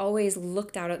is I've always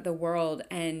looked out at the world,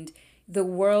 and the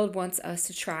world wants us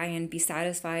to try and be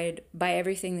satisfied by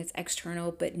everything that's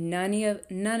external, but none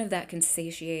of that can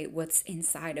satiate what's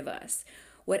inside of us.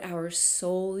 What our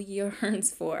soul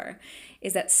yearns for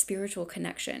is that spiritual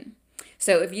connection.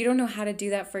 So if you don't know how to do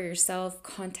that for yourself,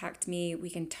 contact me. We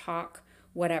can talk,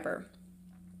 whatever.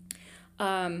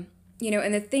 And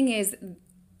the thing is,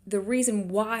 the reason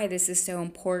why this is so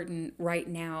important right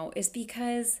now is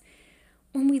because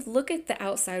when we look at the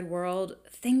outside world,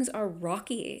 things are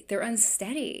rocky, they're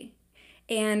unsteady.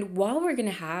 And while we're going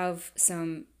to have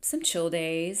some chill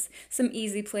days, some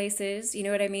easy places, you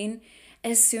know what I mean?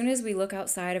 As soon as we look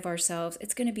outside of ourselves,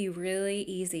 it's going to be really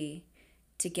easy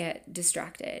to get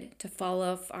distracted, to fall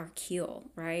off our keel,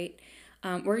 right?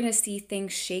 We're going to see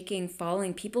things shaking,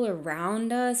 falling. People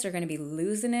around us are going to be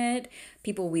losing it.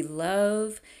 People we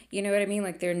love, you know what I mean?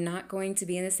 Like, they're not going to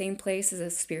be in the same place as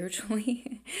us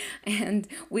spiritually. And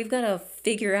we've got to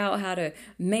figure out how to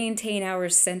maintain our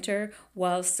center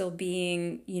while still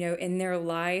being, in their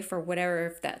life or whatever,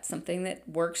 if that's something that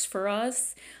works for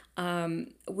us.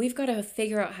 We've got to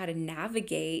figure out how to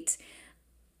navigate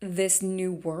this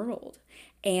new world.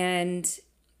 And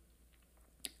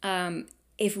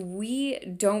if we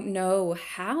don't know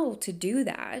how to do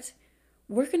that,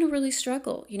 we're going to really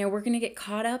struggle. We're going to get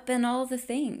caught up in all the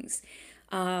things.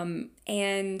 And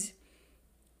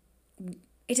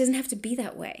it doesn't have to be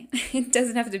that way. It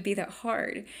doesn't have to be that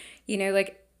hard.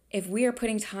 Like, if we are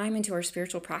putting time into our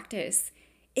spiritual practice,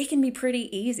 it can be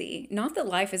pretty easy. Not that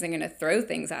life isn't going to throw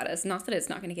things at us, not that it's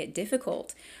not going to get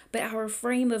difficult, but our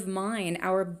frame of mind,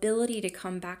 our ability to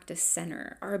come back to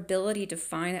center, our ability to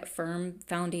find that firm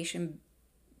foundation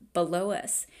below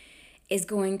us is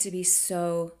going to be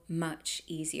so much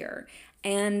easier.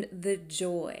 And the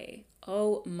joy,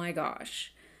 oh my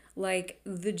gosh, like,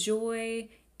 the joy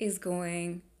is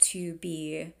going to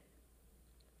be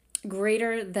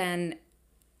greater than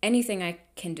anything I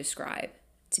can describe,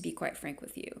 to be quite frank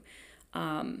with you.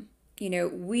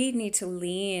 We need to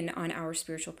lean on our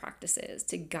spiritual practices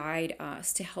to guide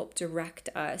us, to help direct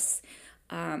us.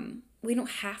 We don't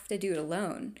have to do it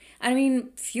alone. I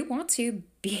mean, if you want to,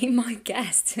 be my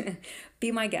guest.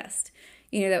 Be my guest.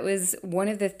 That was one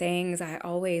of the things I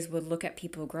always would look at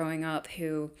people growing up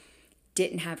who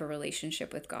didn't have a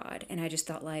relationship with God. And I just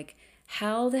thought, like,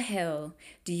 how the hell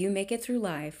do you make it through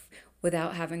life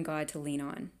without having God to lean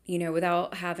on?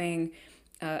 Without having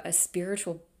a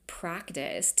spiritual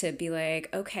practice to be like,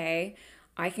 okay,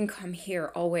 I can come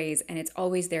here always, and it's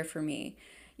always there for me.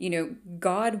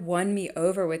 God won me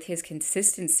over with his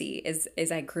consistency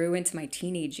as I grew into my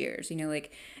teenage years.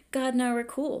 Like, God and I were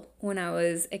cool when I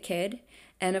was a kid.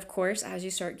 And of course, as you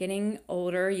start getting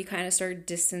older, you kind of start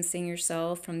distancing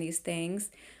yourself from these things.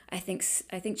 I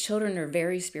think children are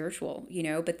very spiritual,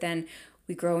 but then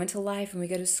we grow into life and we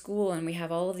go to school and we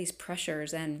have all of these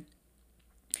pressures.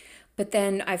 But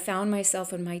then I found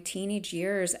myself in my teenage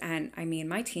years, and I mean,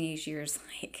 my teenage years,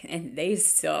 and they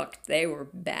sucked. They were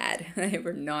bad. They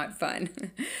were not fun.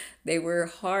 They were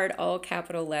hard, all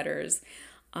capital letters.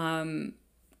 God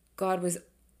was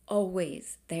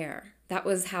always there. That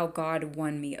was how God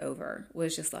won me over,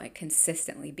 was just like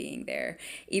consistently being there.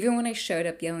 Even when I showed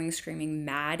up yelling, screaming,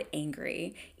 mad,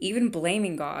 angry, even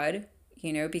blaming God,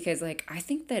 because like I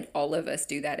think that all of us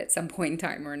do that at some point in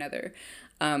time or another.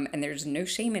 And there's no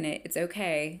shame in it. It's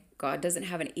okay. God doesn't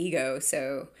have an ego.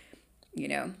 So, you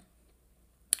know,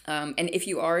 and if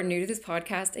you are new to this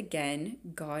podcast, again,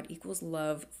 God equals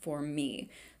love for me.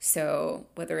 So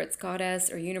whether it's goddess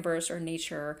or universe or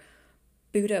nature,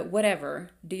 Buddha, whatever,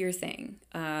 do your thing.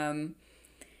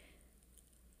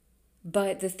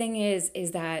 But the thing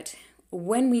is that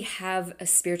when we have a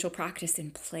spiritual practice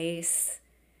in place,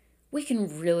 we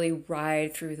can really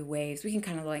ride through the waves. We can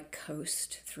kind of like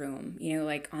coast through them,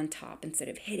 like on top instead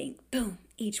of hitting, boom,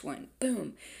 each one,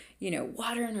 boom,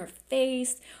 water in our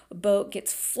face, a boat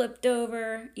gets flipped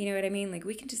over, you know what I mean? Like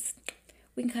we can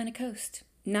kind of coast.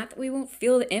 Not that we won't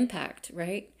feel the impact,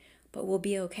 right? But we'll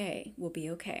be okay. We'll be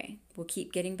okay. We'll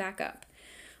keep getting back up.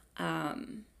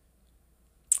 And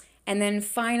then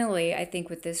finally, I think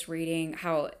with this reading,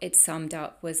 how it summed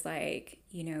up was like,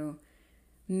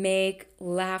 make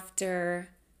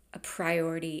laughter a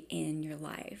priority in your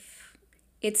life.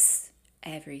 It's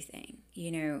everything,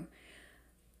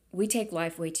 We take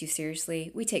life way too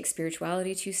seriously. We take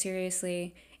spirituality too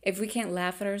seriously. If we can't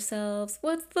laugh at ourselves,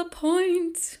 what's the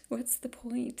point? What's the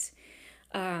point?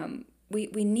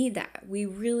 We need that. We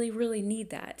really, really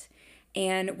need that.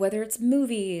 And whether it's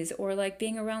movies or like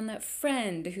being around that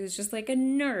friend who's just like a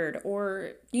nerd,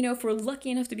 or, if we're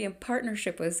lucky enough to be in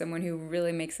partnership with someone who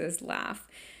really makes us laugh,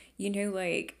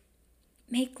 like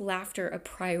make laughter a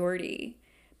priority.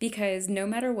 Because no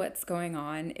matter what's going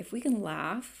on, if we can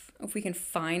laugh, if we can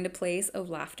find a place of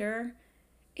laughter,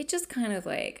 it just kind of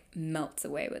like melts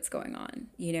away what's going on,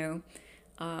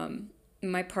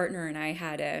 My partner and I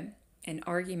had an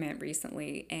argument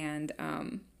recently, and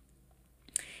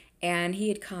he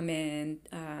had come in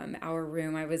our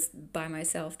room. I was by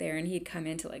myself there, and he had come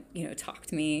in to like, talk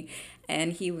to me.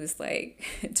 And he was like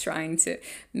trying to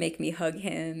make me hug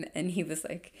him. And he was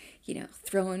like,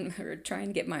 throwing or trying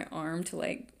to get my arm to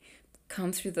like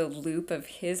come through the loop of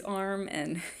his arm.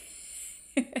 And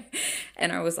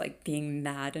and I was like being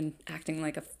mad and acting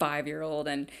like a 5-year-old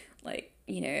and like,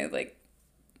 like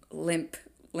limp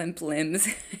limbs.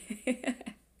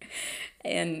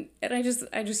 And I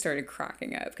just started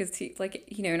cracking up because he like,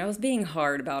 and I was being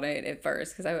hard about it at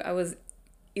first because I was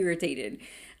irritated.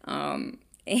 And,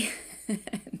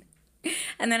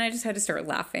 and then I just had to start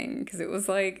laughing because it was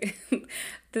like,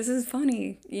 this is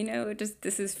funny,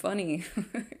 this is funny.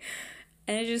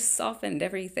 And it just softened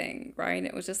everything, right?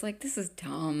 It was just like, this is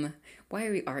dumb. Why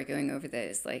are we arguing over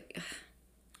this? Like,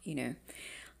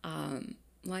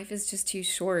 life is just too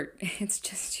short. It's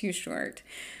just too short.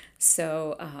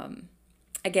 So,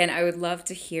 again, I would love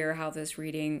to hear how this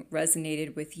reading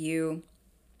resonated with you.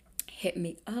 Hit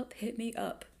me up, hit me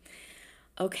up.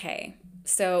 Okay,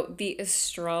 so the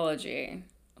astrology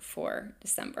for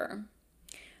December.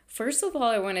 First of all,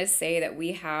 I want to say that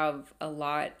we have a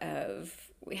lot of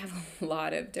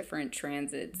different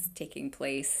transits taking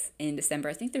place in December.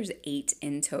 I think there's 8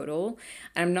 in total.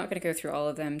 I'm not going to go through all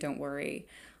of them, don't worry.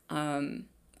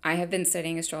 I have been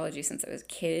studying astrology since I was a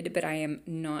kid, but I am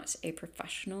not a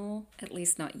professional, at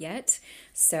least not yet.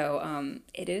 So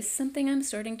it is something I'm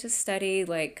starting to study,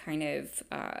 like kind of,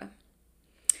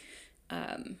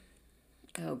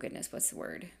 oh goodness, what's the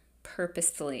word?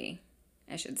 Purposefully,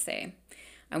 I should say.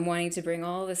 I'm wanting to bring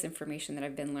all this information that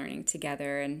I've been learning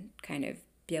together and kind of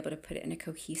be able to put it in a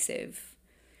cohesive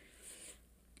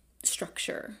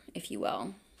structure, if you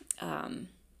will.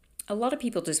 A lot of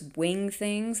people just wing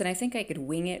things, and I think I could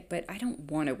wing it, but I don't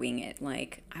want to wing it.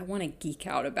 Like, I want to geek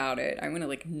out about it. I want to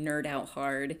like nerd out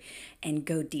hard and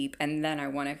go deep, and then I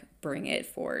want to bring it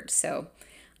forward. So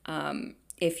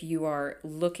if you are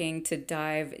looking to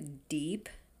dive deep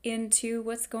into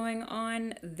what's going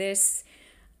on this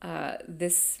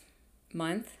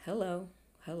month, hello,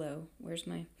 where's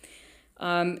my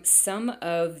some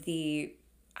of the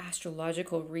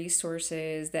astrological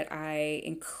resources that I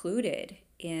included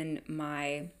in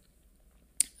my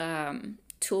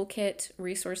toolkit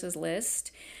resources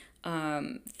list,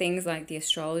 things like the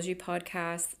astrology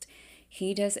podcast.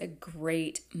 He does a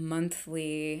great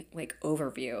monthly like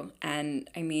overview, and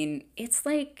I mean it's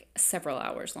like several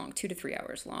hours long, 2 to 3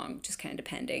 hours long, just kind of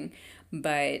depending,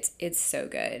 but it's so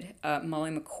good.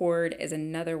 Molly McCord is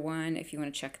another one if you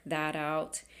want to check that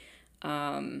out.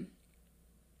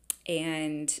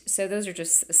 And so those are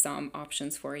just some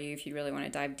options for you if you really want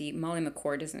to dive deep. Molly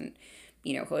McCord isn't,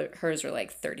 hers are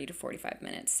like 30 to 45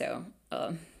 minutes, so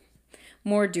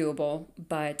more doable,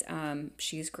 but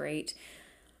she's great.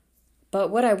 But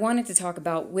what I wanted to talk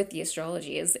about with the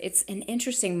astrology is it's an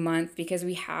interesting month because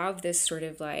we have this sort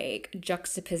of like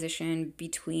juxtaposition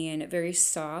between very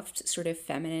soft, sort of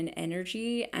feminine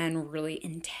energy and really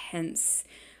intense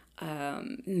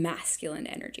masculine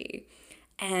energy.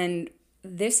 And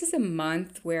this is a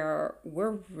month where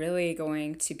we're really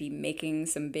going to be making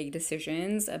some big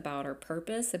decisions about our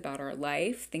purpose, about our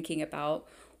life, thinking about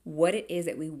what it is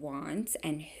that we want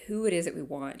and who it is that we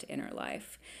want in our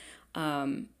life.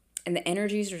 And the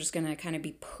energies are just going to kind of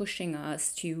be pushing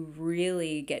us to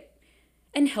really get,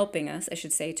 and helping us, I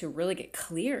should say, to really get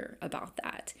clear about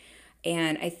that.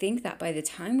 And I think that by the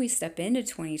time we step into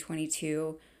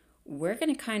 2022, we're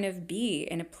going to kind of be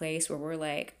in a place where we're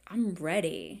like, I'm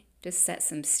ready to set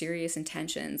some serious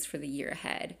intentions for the year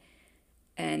ahead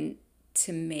and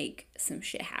to make some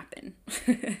shit happen.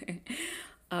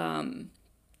 And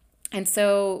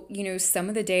so, some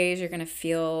of the days you're going to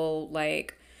feel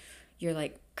like you're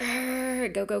like,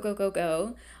 grrr, go, go, go, go,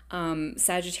 go.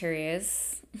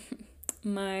 Sagittarius,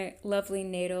 my lovely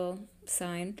natal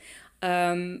sign,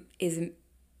 is an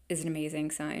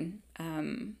amazing sign.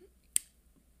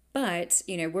 But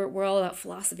we're all about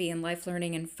philosophy and life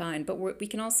learning and fun, but we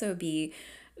can also be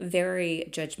very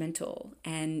judgmental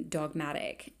and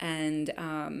dogmatic and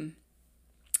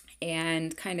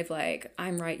kind of like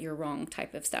I'm right, you're wrong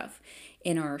type of stuff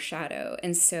in our shadow.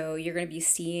 And so you're going to be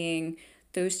seeing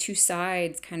those two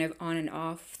sides kind of on and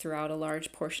off throughout a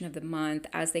large portion of the month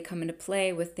as they come into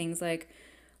play with things like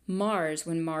Mars.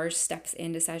 When Mars steps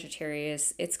into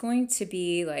Sagittarius, it's going to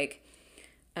be like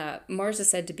Mars is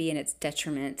said to be in its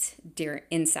detriment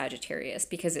in Sagittarius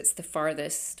because it's the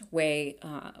farthest way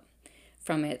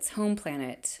from its home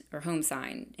planet or home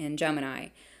sign in Gemini.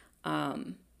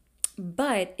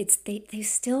 But they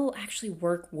still actually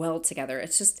work well together.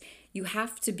 It's just you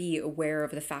have to be aware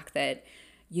of the fact that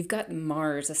you've got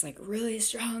Mars, this like really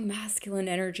strong masculine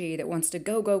energy that wants to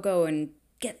go, go, go and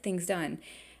get things done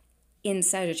in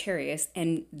Sagittarius.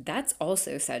 And that's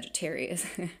also Sagittarius.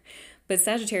 But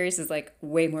Sagittarius is like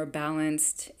way more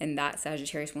balanced, and that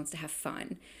Sagittarius wants to have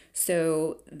fun.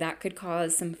 So that could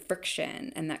cause some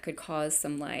friction, and that could cause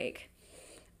some like,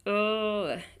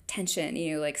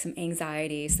 tension, like some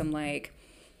anxiety, some like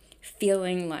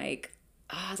feeling like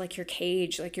you're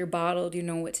caged, like you're bottled, you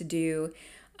know what to do.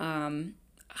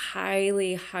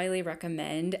 Highly, highly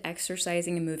recommend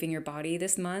exercising and moving your body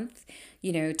this month.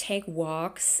 Take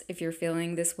walks if you're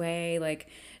feeling this way, like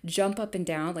jump up and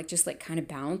down, like just like kind of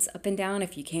bounce up and down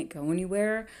if you can't go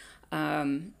anywhere.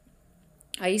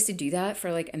 I used to do that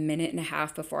for like a minute and a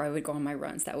half before I would go on my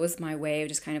runs. That was my way of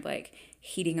just kind of like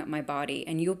heating up my body.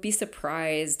 And you'll be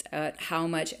surprised at how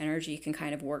much energy you can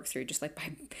kind of work through just like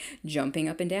by jumping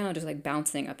up and down, just like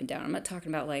bouncing up and down. I'm not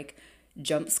talking about like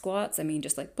jump squats. I mean,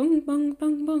 just like boom, boom,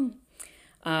 boom, boom.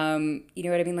 You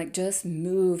know what I mean? Like just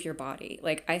move your body.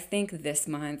 Like I think this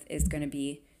month is going to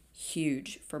be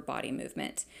huge for body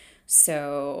movement.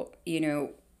 So,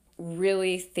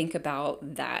 really think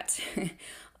about that.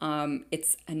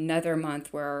 It's another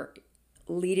month where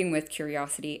leading with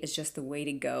curiosity is just the way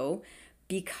to go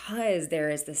because there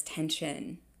is this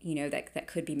tension, that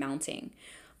could be mounting.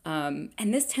 And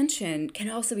this tension can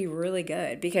also be really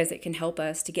good because it can help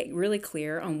us to get really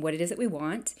clear on what it is that we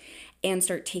want and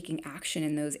start taking action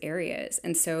in those areas.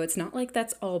 And so it's not like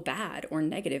that's all bad or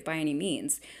negative by any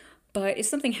means. But if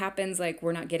something happens, like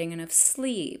we're not getting enough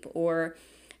sleep, or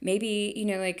maybe,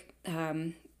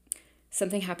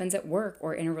 something happens at work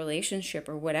or in a relationship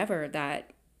or whatever that,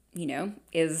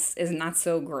 is not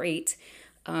so great,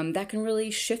 that can really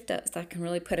shift us. That can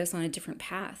really put us on a different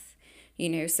path.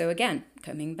 So again,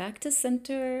 coming back to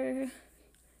center,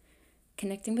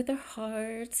 connecting with our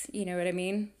heart, you know what I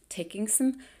mean? Taking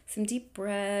some deep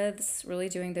breaths, really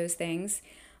doing those things.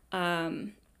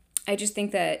 I just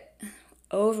think that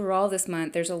overall this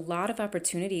month, there's a lot of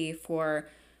opportunity for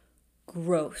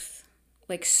growth,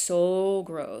 like soul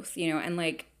growth, and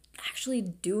like actually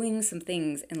doing some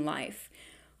things in life.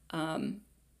 But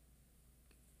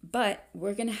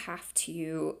we're going to have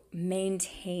to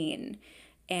maintain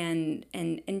and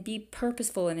be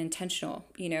purposeful and intentional.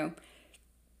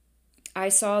 I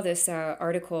saw this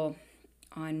article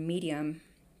on Medium.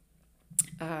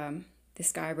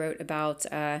 This guy wrote about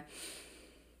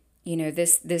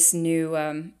this new,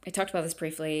 I talked about this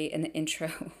briefly in the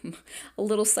intro, a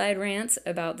little side rant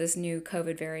about this new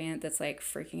COVID variant that's like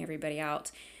freaking everybody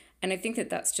out. And I think that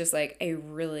that's just like a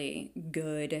really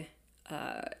good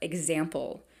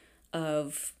example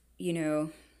of,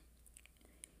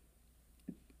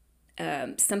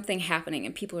 something happening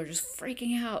and people are just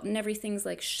freaking out and everything's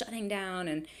like shutting down.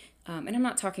 And I'm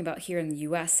not talking about here in the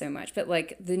US so much, but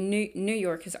like the New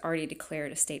York has already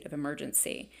declared a state of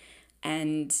emergency.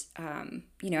 And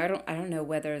I don't know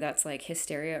whether that's like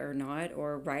hysteria or not,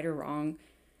 or right or wrong.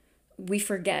 We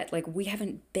forget, like, we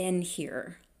haven't been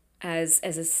here as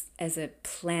a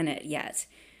planet yet.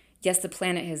 Yes, the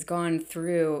planet has gone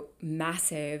through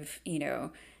massive,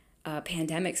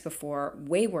 pandemics before,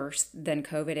 way worse than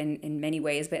COVID in many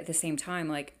ways, but at the same time,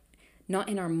 like, not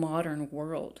in our modern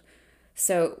world.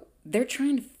 So they're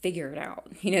trying to figure it out.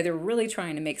 They're really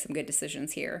trying to make some good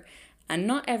decisions here. And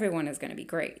not everyone is going to be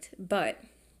great. But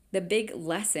the big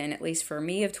lesson, at least for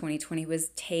me, of 2020 was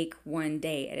take one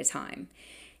day at a time.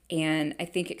 And I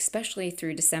think especially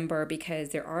through December, because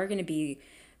there are going to be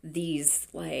these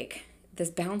like this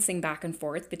bouncing back and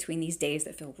forth between these days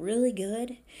that feel really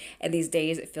good and these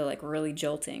days that feel like really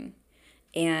jolting.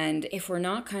 And if we're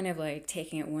not kind of like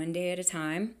taking it one day at a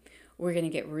time, we're going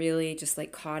to get really just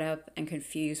like caught up and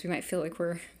confused. We might feel like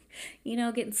we're,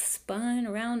 getting spun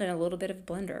around in a little bit of a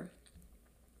blender.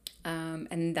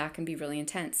 And that can be really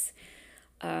intense.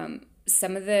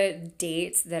 Some of the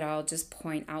dates that I'll just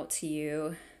point out to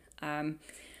you,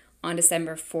 on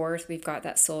December 4th, we've got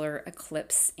that solar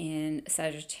eclipse in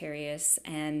Sagittarius,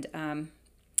 and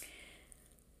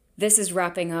this is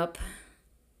wrapping up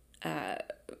a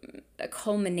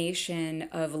culmination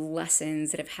of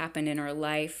lessons that have happened in our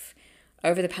life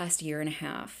over the past year and a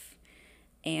half,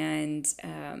 and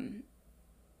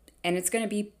it's going to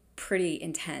be pretty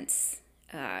intense.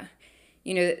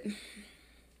 You know,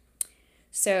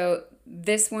 so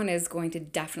this one is going to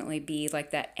definitely be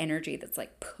like that energy that's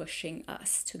like pushing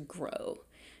us to grow,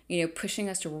 pushing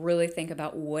us to really think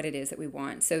about what it is that we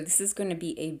want. So this is going to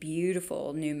be a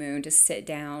beautiful new moon to sit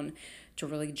down, to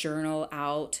really journal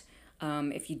out.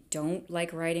 If you don't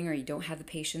like writing or you don't have the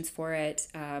patience for it,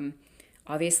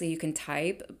 obviously you can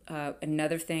type.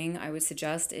 Another thing I would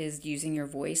suggest is using your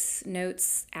voice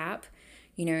notes app,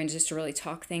 and just to really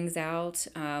talk things out.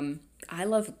 I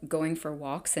love going for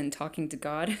walks and talking to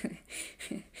God.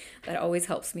 That always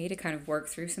helps me to kind of work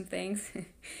through some things.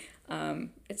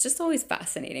 It's just always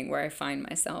fascinating where I find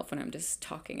myself when I'm just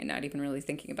talking and not even really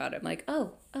thinking about it. I'm like,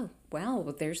 oh,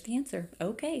 well, there's the answer.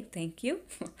 Okay, thank you.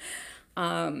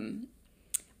 But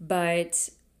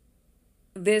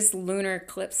this lunar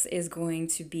eclipse is going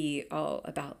to be all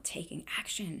about taking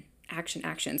action.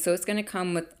 So it's going to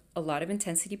come with a lot of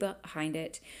intensity behind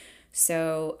it.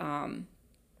 So,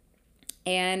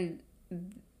 and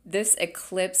this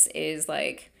eclipse is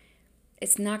like,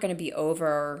 it's not going to be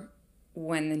over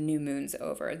when the new moon's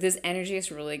over. This energy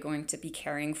is really going to be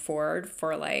carrying forward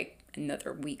for like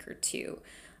another week or two,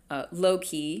 low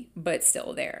key, but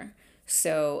still there.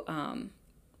 So,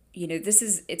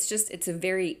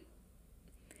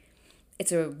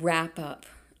 it's a wrap up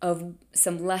of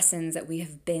some lessons that we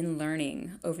have been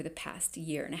learning over the past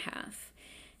year and a half.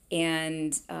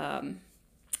 And,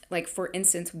 like, for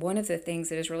instance, one of the things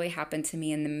that has really happened to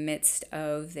me in the midst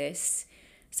of this,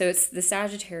 so it's the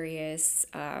Sagittarius,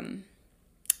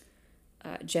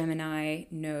 Gemini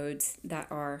nodes that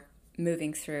are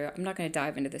moving through. I'm not going to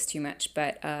dive into this too much,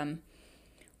 but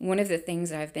one of the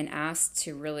things that I've been asked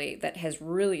to really, that has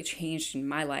really changed in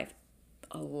my life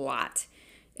a lot,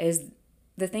 is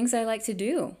the things I like to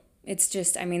do. It's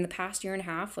just, the past year and a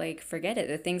half, like, forget it.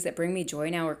 The things that bring me joy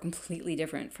now are completely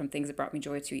different from things that brought me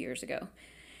joy 2 years ago.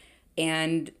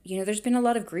 And, there's been a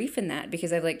lot of grief in that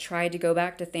because I've like tried to go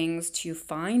back to things to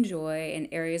find joy in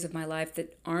areas of my life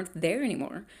that aren't there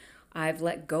anymore. I've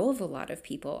let go of a lot of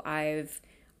people. I've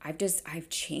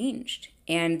changed.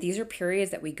 And these are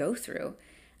periods that we go through.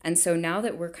 And so now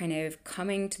that we're kind of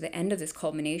coming to the end of this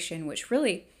culmination, which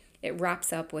really it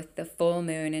wraps up with the full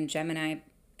moon in Gemini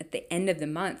at the end of the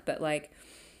month, but like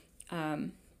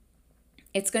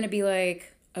it's going to be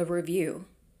like a review,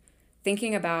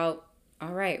 thinking about,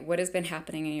 all right, what has been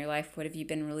happening in your life? What have you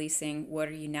been releasing? What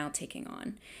are you now taking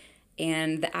on?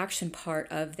 And the action part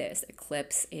of this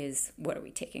eclipse is, what are we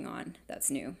taking on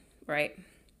that's new, right?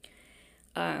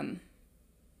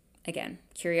 Again,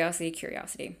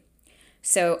 curiosity.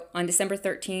 So on December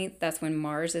 13th, that's when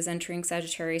Mars is entering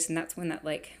Sagittarius, and that's when that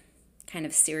like kind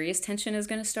of serious tension is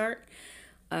going to start.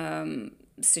 So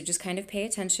just kind of pay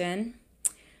attention.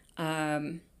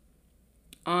 On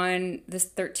this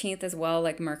 13th as well,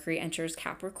 like Mercury enters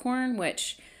Capricorn,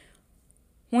 which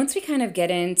once we kind of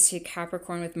get into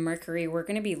Capricorn with Mercury, we're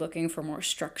going to be looking for more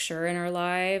structure in our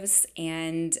lives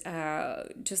and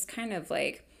just kind of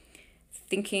like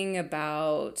thinking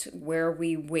about where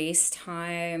we waste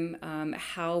time,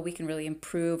 how we can really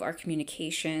improve our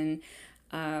communication,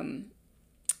 and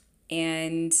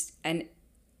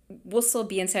we'll still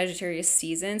be in Sagittarius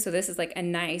season, so this is like a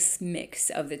nice mix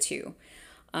of the two.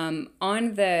 On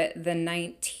the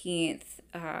 19th,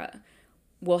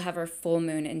 we'll have our full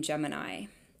moon in Gemini.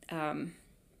 And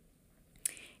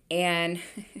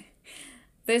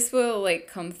this will like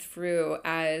come through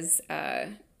as, I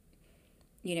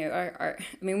mean,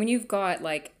 when you've got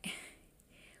like,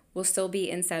 we'll still be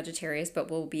in Sagittarius,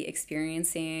 but we'll be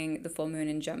experiencing the full moon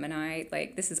in Gemini.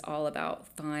 Like, this is all about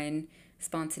fun,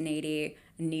 spontaneity,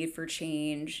 need for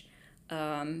change,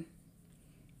 and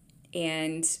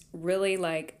really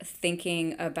like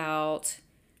thinking about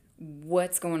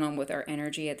what's going on with our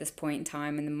energy at this point in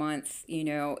time in the month.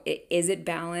 Is it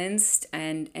balanced?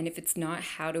 And if it's not,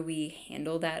 how do we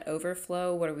handle that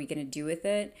overflow? What are we going to do with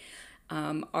it?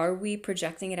 Are we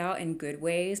projecting it out in good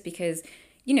ways? Because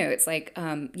it's like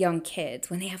young kids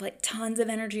when they have like tons of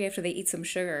energy after they eat some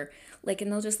sugar, like,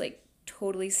 and they'll just like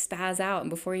totally spaz out, and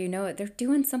before you know it, they're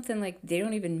doing something like they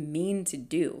don't even mean to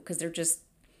do, because they're just,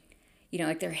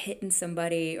 like they're hitting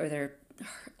somebody, or they're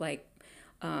like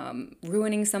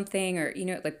ruining something, or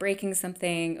like breaking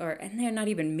something, and they're not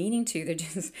even meaning to. They're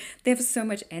just, they have so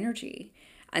much energy.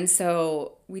 And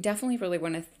so we definitely really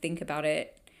want to think about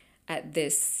it at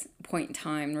this point in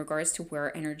time in regards to where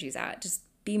our energy's at. Just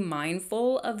be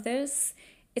mindful of this.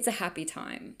 It's a happy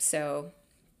time. So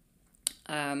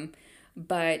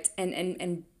but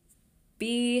and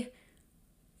be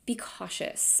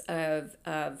cautious of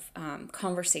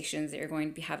conversations that you're going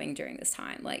to be having during this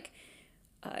time. Like,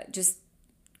 just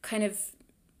kind of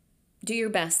do your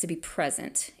best to be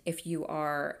present if you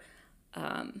are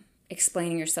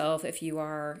explaining yourself, if you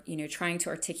are, trying to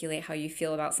articulate how you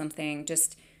feel about something.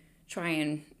 Just try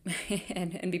and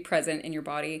and be present in your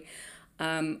body.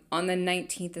 On the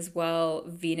 19th as well,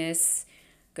 Venus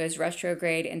goes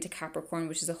retrograde into Capricorn,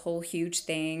 which is a whole huge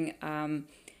thing.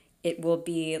 It will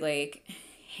be like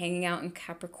hanging out in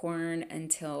Capricorn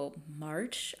until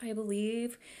March, I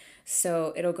believe.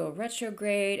 So it'll go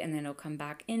retrograde and then it'll come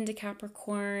back into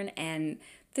Capricorn. And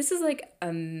this is like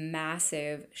a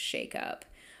massive shakeup.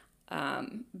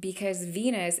 Because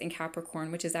Venus in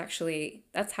Capricorn, which is actually,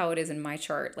 that's how it is in my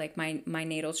chart, like my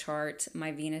natal chart,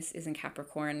 my Venus is in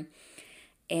Capricorn.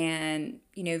 And,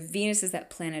 Venus is that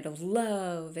planet of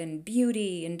love and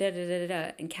beauty and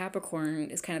da-da-da-da-da. And Capricorn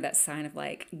is kind of that sign of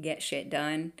like, get shit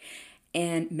done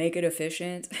and make it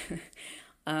efficient.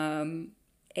 And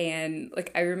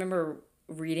like, I remember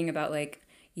reading about like,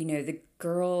 the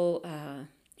girl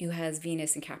who has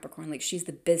Venus in Capricorn, like she's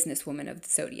the businesswoman of the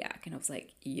zodiac. And I was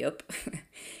like, yep.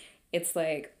 It's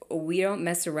like, we don't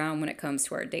mess around when it comes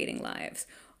to our dating lives.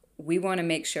 We want to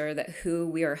make sure that who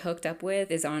we are hooked up with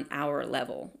is on our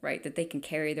level, right? That they can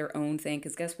carry their own thing.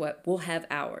 Because guess what? We'll have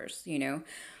ours,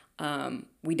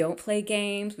 We don't play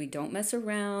games. We don't mess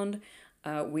around.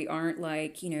 We aren't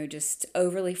like, just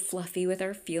overly fluffy with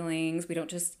our feelings. We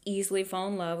don't just easily fall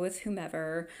in love with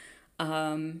whomever.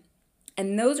 And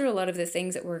those are a lot of the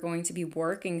things that we're going to be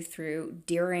working through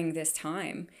during this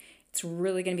time. It's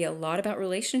really going to be a lot about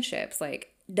relationships.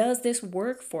 Like, does this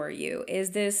work for you?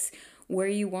 Is this where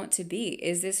you want to be?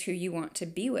 Is this who you want to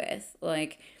be with?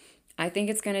 Like, I think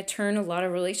it's going to turn a lot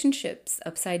of relationships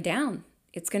upside down.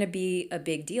 It's going to be a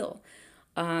big deal.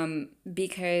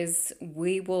 Because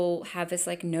we will have this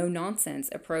like no nonsense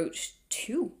approach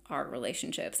to our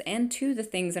relationships and to the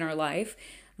things in our life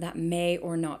that may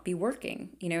or not be working,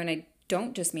 and I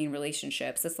don't just mean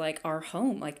relationships. It's like our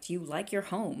home. Like, do you like your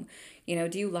home? Do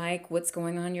you like what's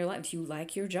going on in your life? Do you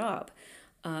like your job?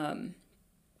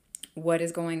 What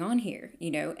is going on here?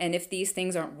 And if these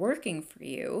things aren't working for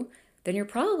you, then you're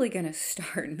probably going to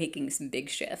start making some big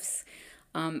shifts.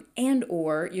 And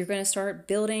or you're going to start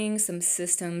building some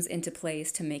systems into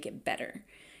place to make it better,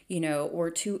 or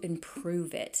to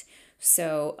improve it.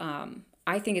 So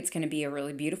I think it's going to be a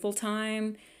really beautiful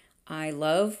time. I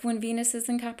love when Venus is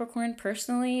in Capricorn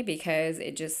personally, because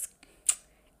it's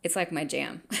like my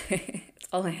jam. That's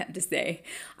all I have to say.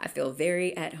 I feel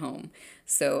very at home.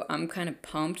 So I'm kind of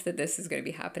pumped that this is going to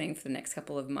be happening for the next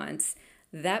couple of months.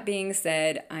 That being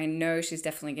said, I know she's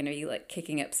definitely going to be like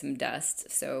kicking up some dust.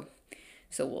 So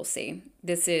we'll see.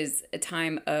 This is a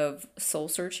time of soul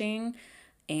searching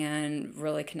and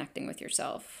really connecting with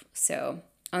yourself. So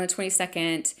on the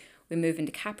 22nd, we move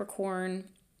into Capricorn.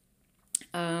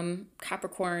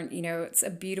 Capricorn, it's a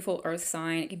beautiful earth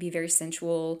sign. It can be very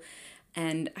sensual.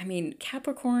 And I mean,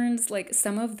 Capricorns, like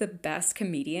some of the best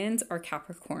comedians are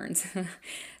Capricorns.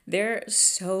 They're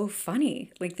so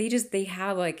funny. Like they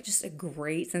have like just a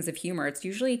great sense of humor. It's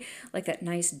usually like that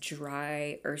nice,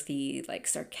 dry, earthy, like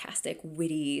sarcastic,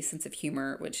 witty sense of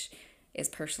humor, which is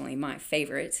personally my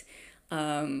favorite.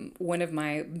 One of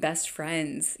my best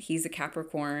friends, he's a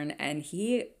Capricorn, and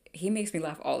he makes me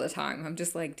laugh all the time. I'm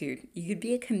just like, dude, you could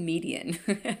be a comedian.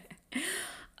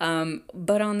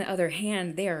 But on the other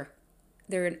hand,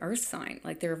 they're an earth sign.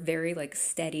 Like they're very like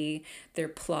steady, they're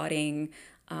plotting,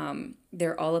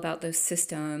 they're all about those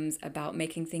systems, about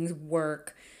making things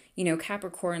work. You know,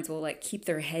 Capricorns will like keep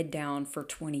their head down for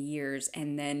 20 years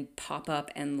and then pop up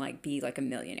and like be like a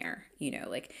millionaire. You know,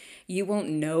 like you won't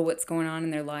know what's going on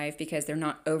in their life because they're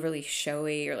not overly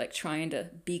showy or like trying to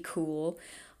be cool.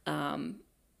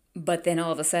 But then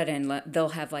all of a sudden they'll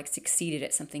have like succeeded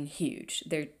at something huge.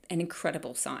 They're an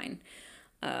incredible sign.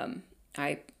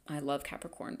 I love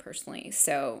Capricorn personally.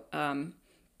 So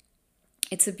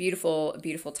it's a beautiful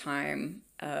time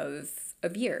of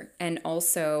year, and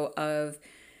also of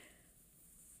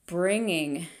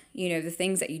bringing, you know, the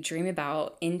things that you dream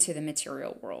about into the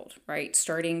material world, right?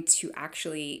 Starting to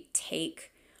actually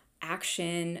take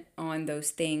action on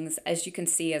those things. As you can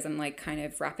see, as I'm like kind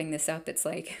of wrapping this up, it's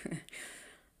like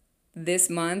this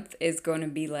month is going to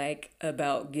be like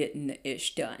about getting the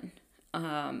ish done.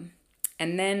 And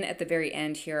then at the very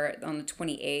end here on the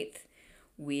 28th,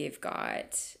 we've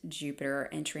got Jupiter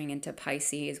entering into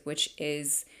Pisces, which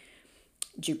is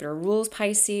Jupiter rules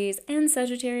Pisces and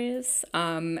Sagittarius.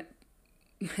 But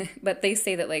they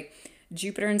say that like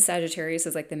Jupiter in Sagittarius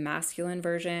is like the masculine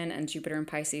version and Jupiter in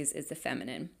Pisces is the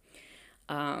feminine.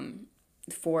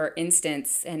 For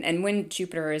instance, and when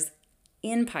Jupiter is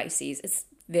in Pisces, it's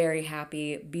very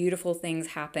happy, beautiful things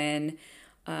happen.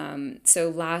 So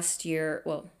last year,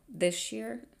 well, this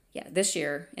year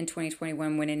in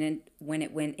 2021, when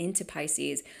it went into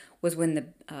Pisces, was when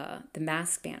the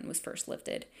mask ban was first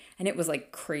lifted, and it was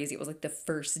like crazy. It was like the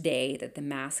first day that the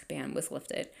mask ban was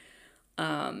lifted,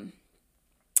 and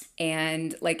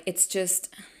like it's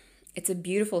a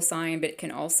beautiful sign, but it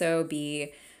can also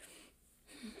be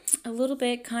a little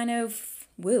bit kind of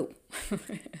woo.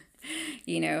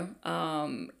 You know,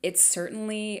 it's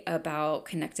certainly about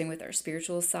connecting with our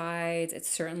spiritual sides. It's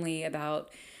certainly about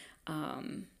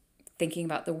thinking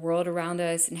about the world around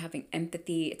us and having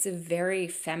empathy. It's a very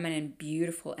feminine,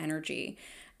 beautiful energy.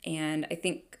 And I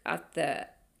think at the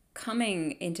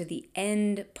coming into the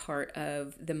end part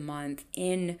of the month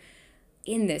in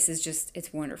this is just,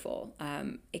 it's wonderful.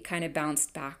 It kind of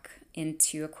bounced back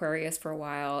into Aquarius for a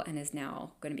while and is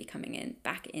now going to be coming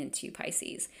back into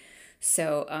Pisces.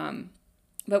 So,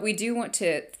 but we do want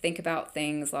to think about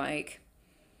things like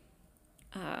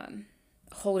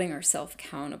holding ourselves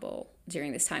accountable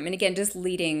during this time. And again, just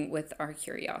leading with our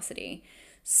curiosity.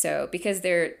 So, because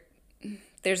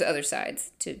there's other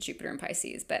sides to Jupiter and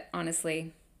Pisces, but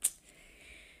honestly,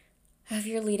 if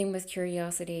you're leading with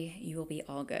curiosity, you will be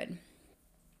all good.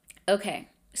 Okay,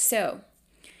 so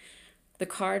the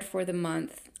card for the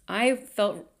month, I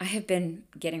have been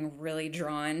getting really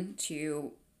drawn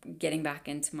to getting back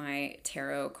into my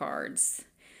tarot cards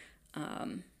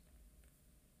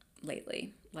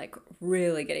lately, like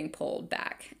really getting pulled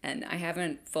back. And I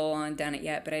haven't full on done it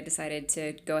yet, but I decided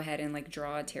to go ahead and like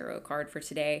draw a tarot card for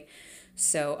today.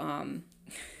 So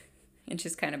it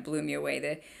just kind of blew me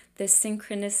away, the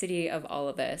synchronicity of all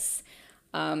of this.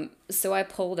 So I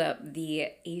pulled up the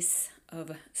Ace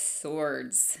of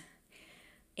Swords,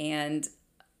 and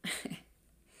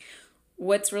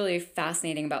what's really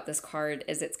fascinating about this card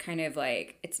is it's kind of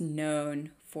like, it's known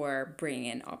for bringing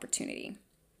in opportunity.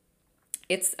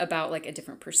 It's about like a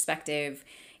different perspective.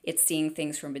 It's seeing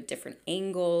things from a different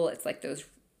angle. It's like those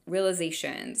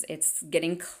realizations. It's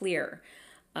getting clear.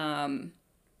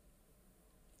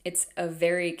 It's a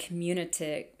very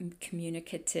communicative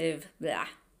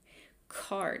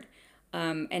card.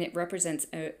 And it represents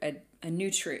a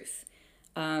new truth.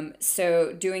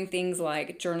 So doing things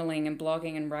like journaling and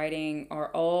blogging and writing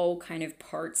are all kind of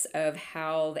parts of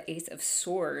how the Ace of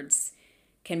Swords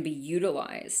can be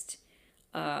utilized.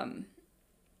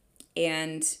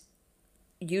 And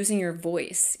using your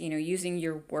voice, using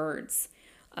your words,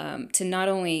 to not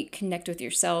only connect with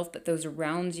yourself, but those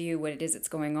around you, what it is that's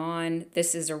going on.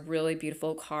 This is a really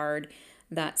beautiful card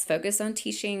that's focused on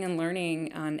teaching and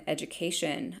learning, on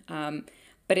education.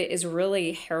 But it is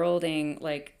really heralding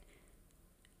like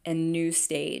a new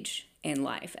stage in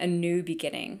life, a new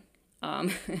beginning.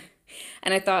 And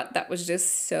I thought that was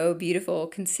just so beautiful,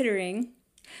 considering,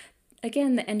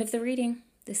 again, the end of the reading.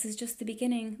 This is just the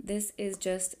beginning. This is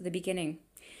just the beginning.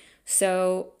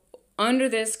 So under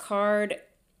this card,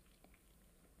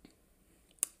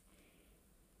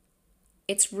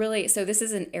 it's really, so this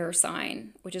is an air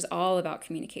sign, which is all about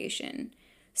communication.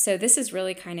 So this is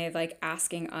really kind of like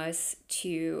asking us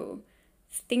to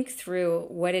think through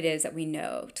what it is that we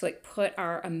know, to like put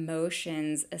our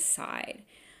emotions aside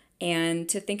and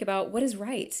to think about what is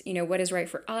right, what is right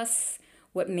for us,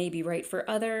 what may be right for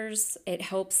others. It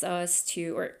helps us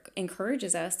to, or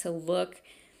encourages us to look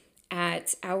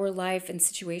at our life and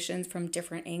situations from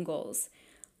different angles.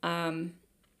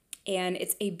 And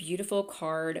it's a beautiful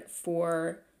card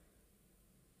for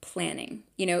planning,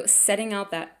 setting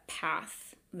out that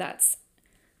path that's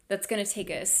going to take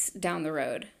us down the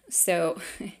road. So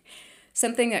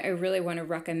something that I really want to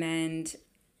recommend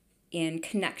in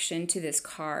connection to this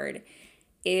card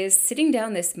is sitting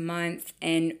down this month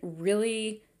and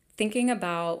really thinking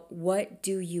about, what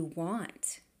do you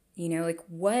want? Like,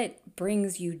 what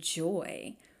brings you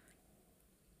joy?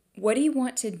 What do you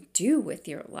want to do with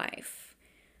your life?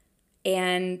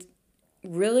 And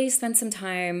really spend some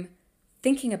time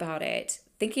thinking about it,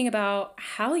 thinking about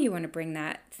how you want to bring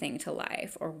that thing to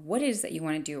life, or what it is that you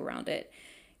want to do around it.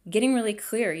 Getting really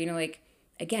clear, like,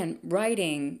 again,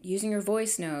 writing, using your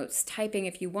voice notes, typing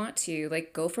if you want to,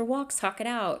 like, go for walks, talk it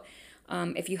out.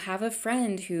 If you have a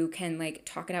friend who can, like,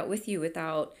 talk it out with you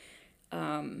without,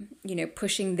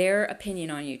 pushing their opinion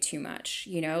on you too much,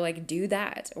 like, do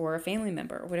that, or a family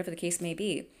member, or whatever the case may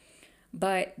be.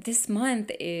 But this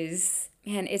month is,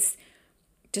 man, it's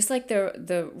just like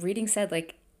the reading said,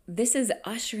 like, this is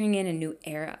ushering in a new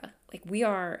era. Like, we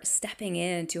are stepping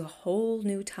into a whole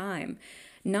new time,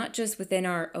 not just within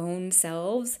our own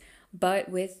selves, but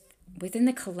within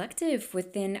the collective,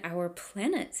 within our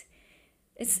planet.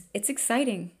 It's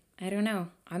exciting. I don't know.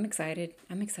 I'm excited.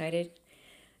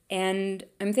 And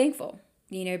I'm thankful,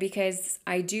 because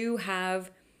I do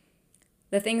have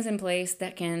the things in place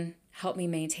that can help me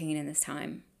maintain in this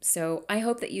time. So I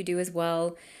hope that you do as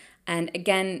well. And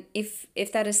again, if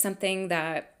that is something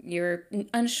that you're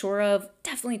unsure of,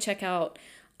 definitely check out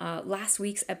last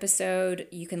week's episode.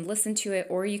 You can listen to it,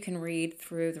 or you can read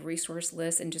through the resource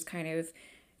list and just kind of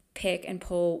pick and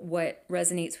pull what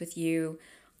resonates with you.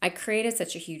 I created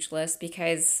such a huge list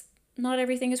because not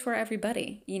everything is for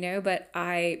everybody, but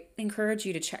I encourage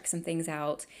you to check some things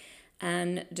out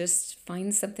and just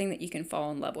find something that you can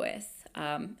fall in love with.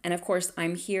 And of course,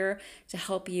 I'm here to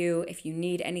help you. If you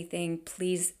need anything,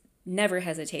 please never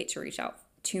hesitate to reach out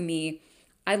to me.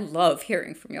 I love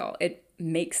hearing from y'all. It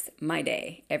makes my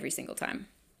day every single time.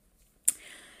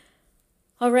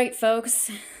 All right,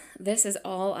 folks, this is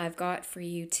all I've got for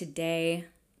you today.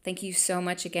 Thank you so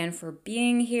much again for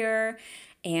being here.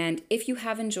 And if you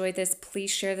have enjoyed this,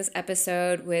 please share this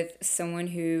episode with someone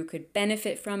who could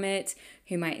benefit from it,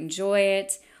 who might enjoy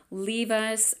it. Leave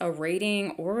us a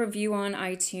rating or review on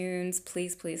iTunes.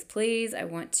 Please, please, please. I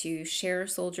want to share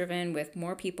Soul Driven with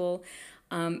more people.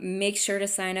 Make sure to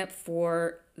sign up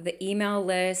for the email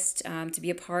list to be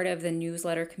a part of the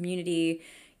newsletter community.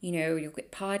 You'll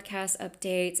get podcast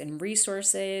updates and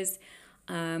resources.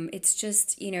 It's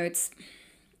just,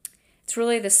 it's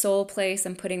really the sole place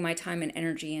I'm putting my time and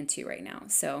energy into right now.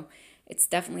 So it's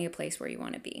definitely a place where you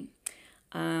want to be.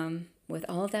 With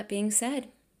all of that being said,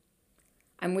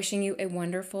 I'm wishing you a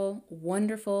wonderful,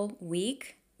 wonderful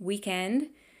weekend.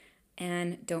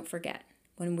 And don't forget,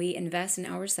 when we invest in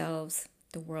ourselves,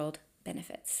 the world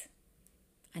benefits.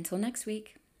 Until next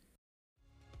week.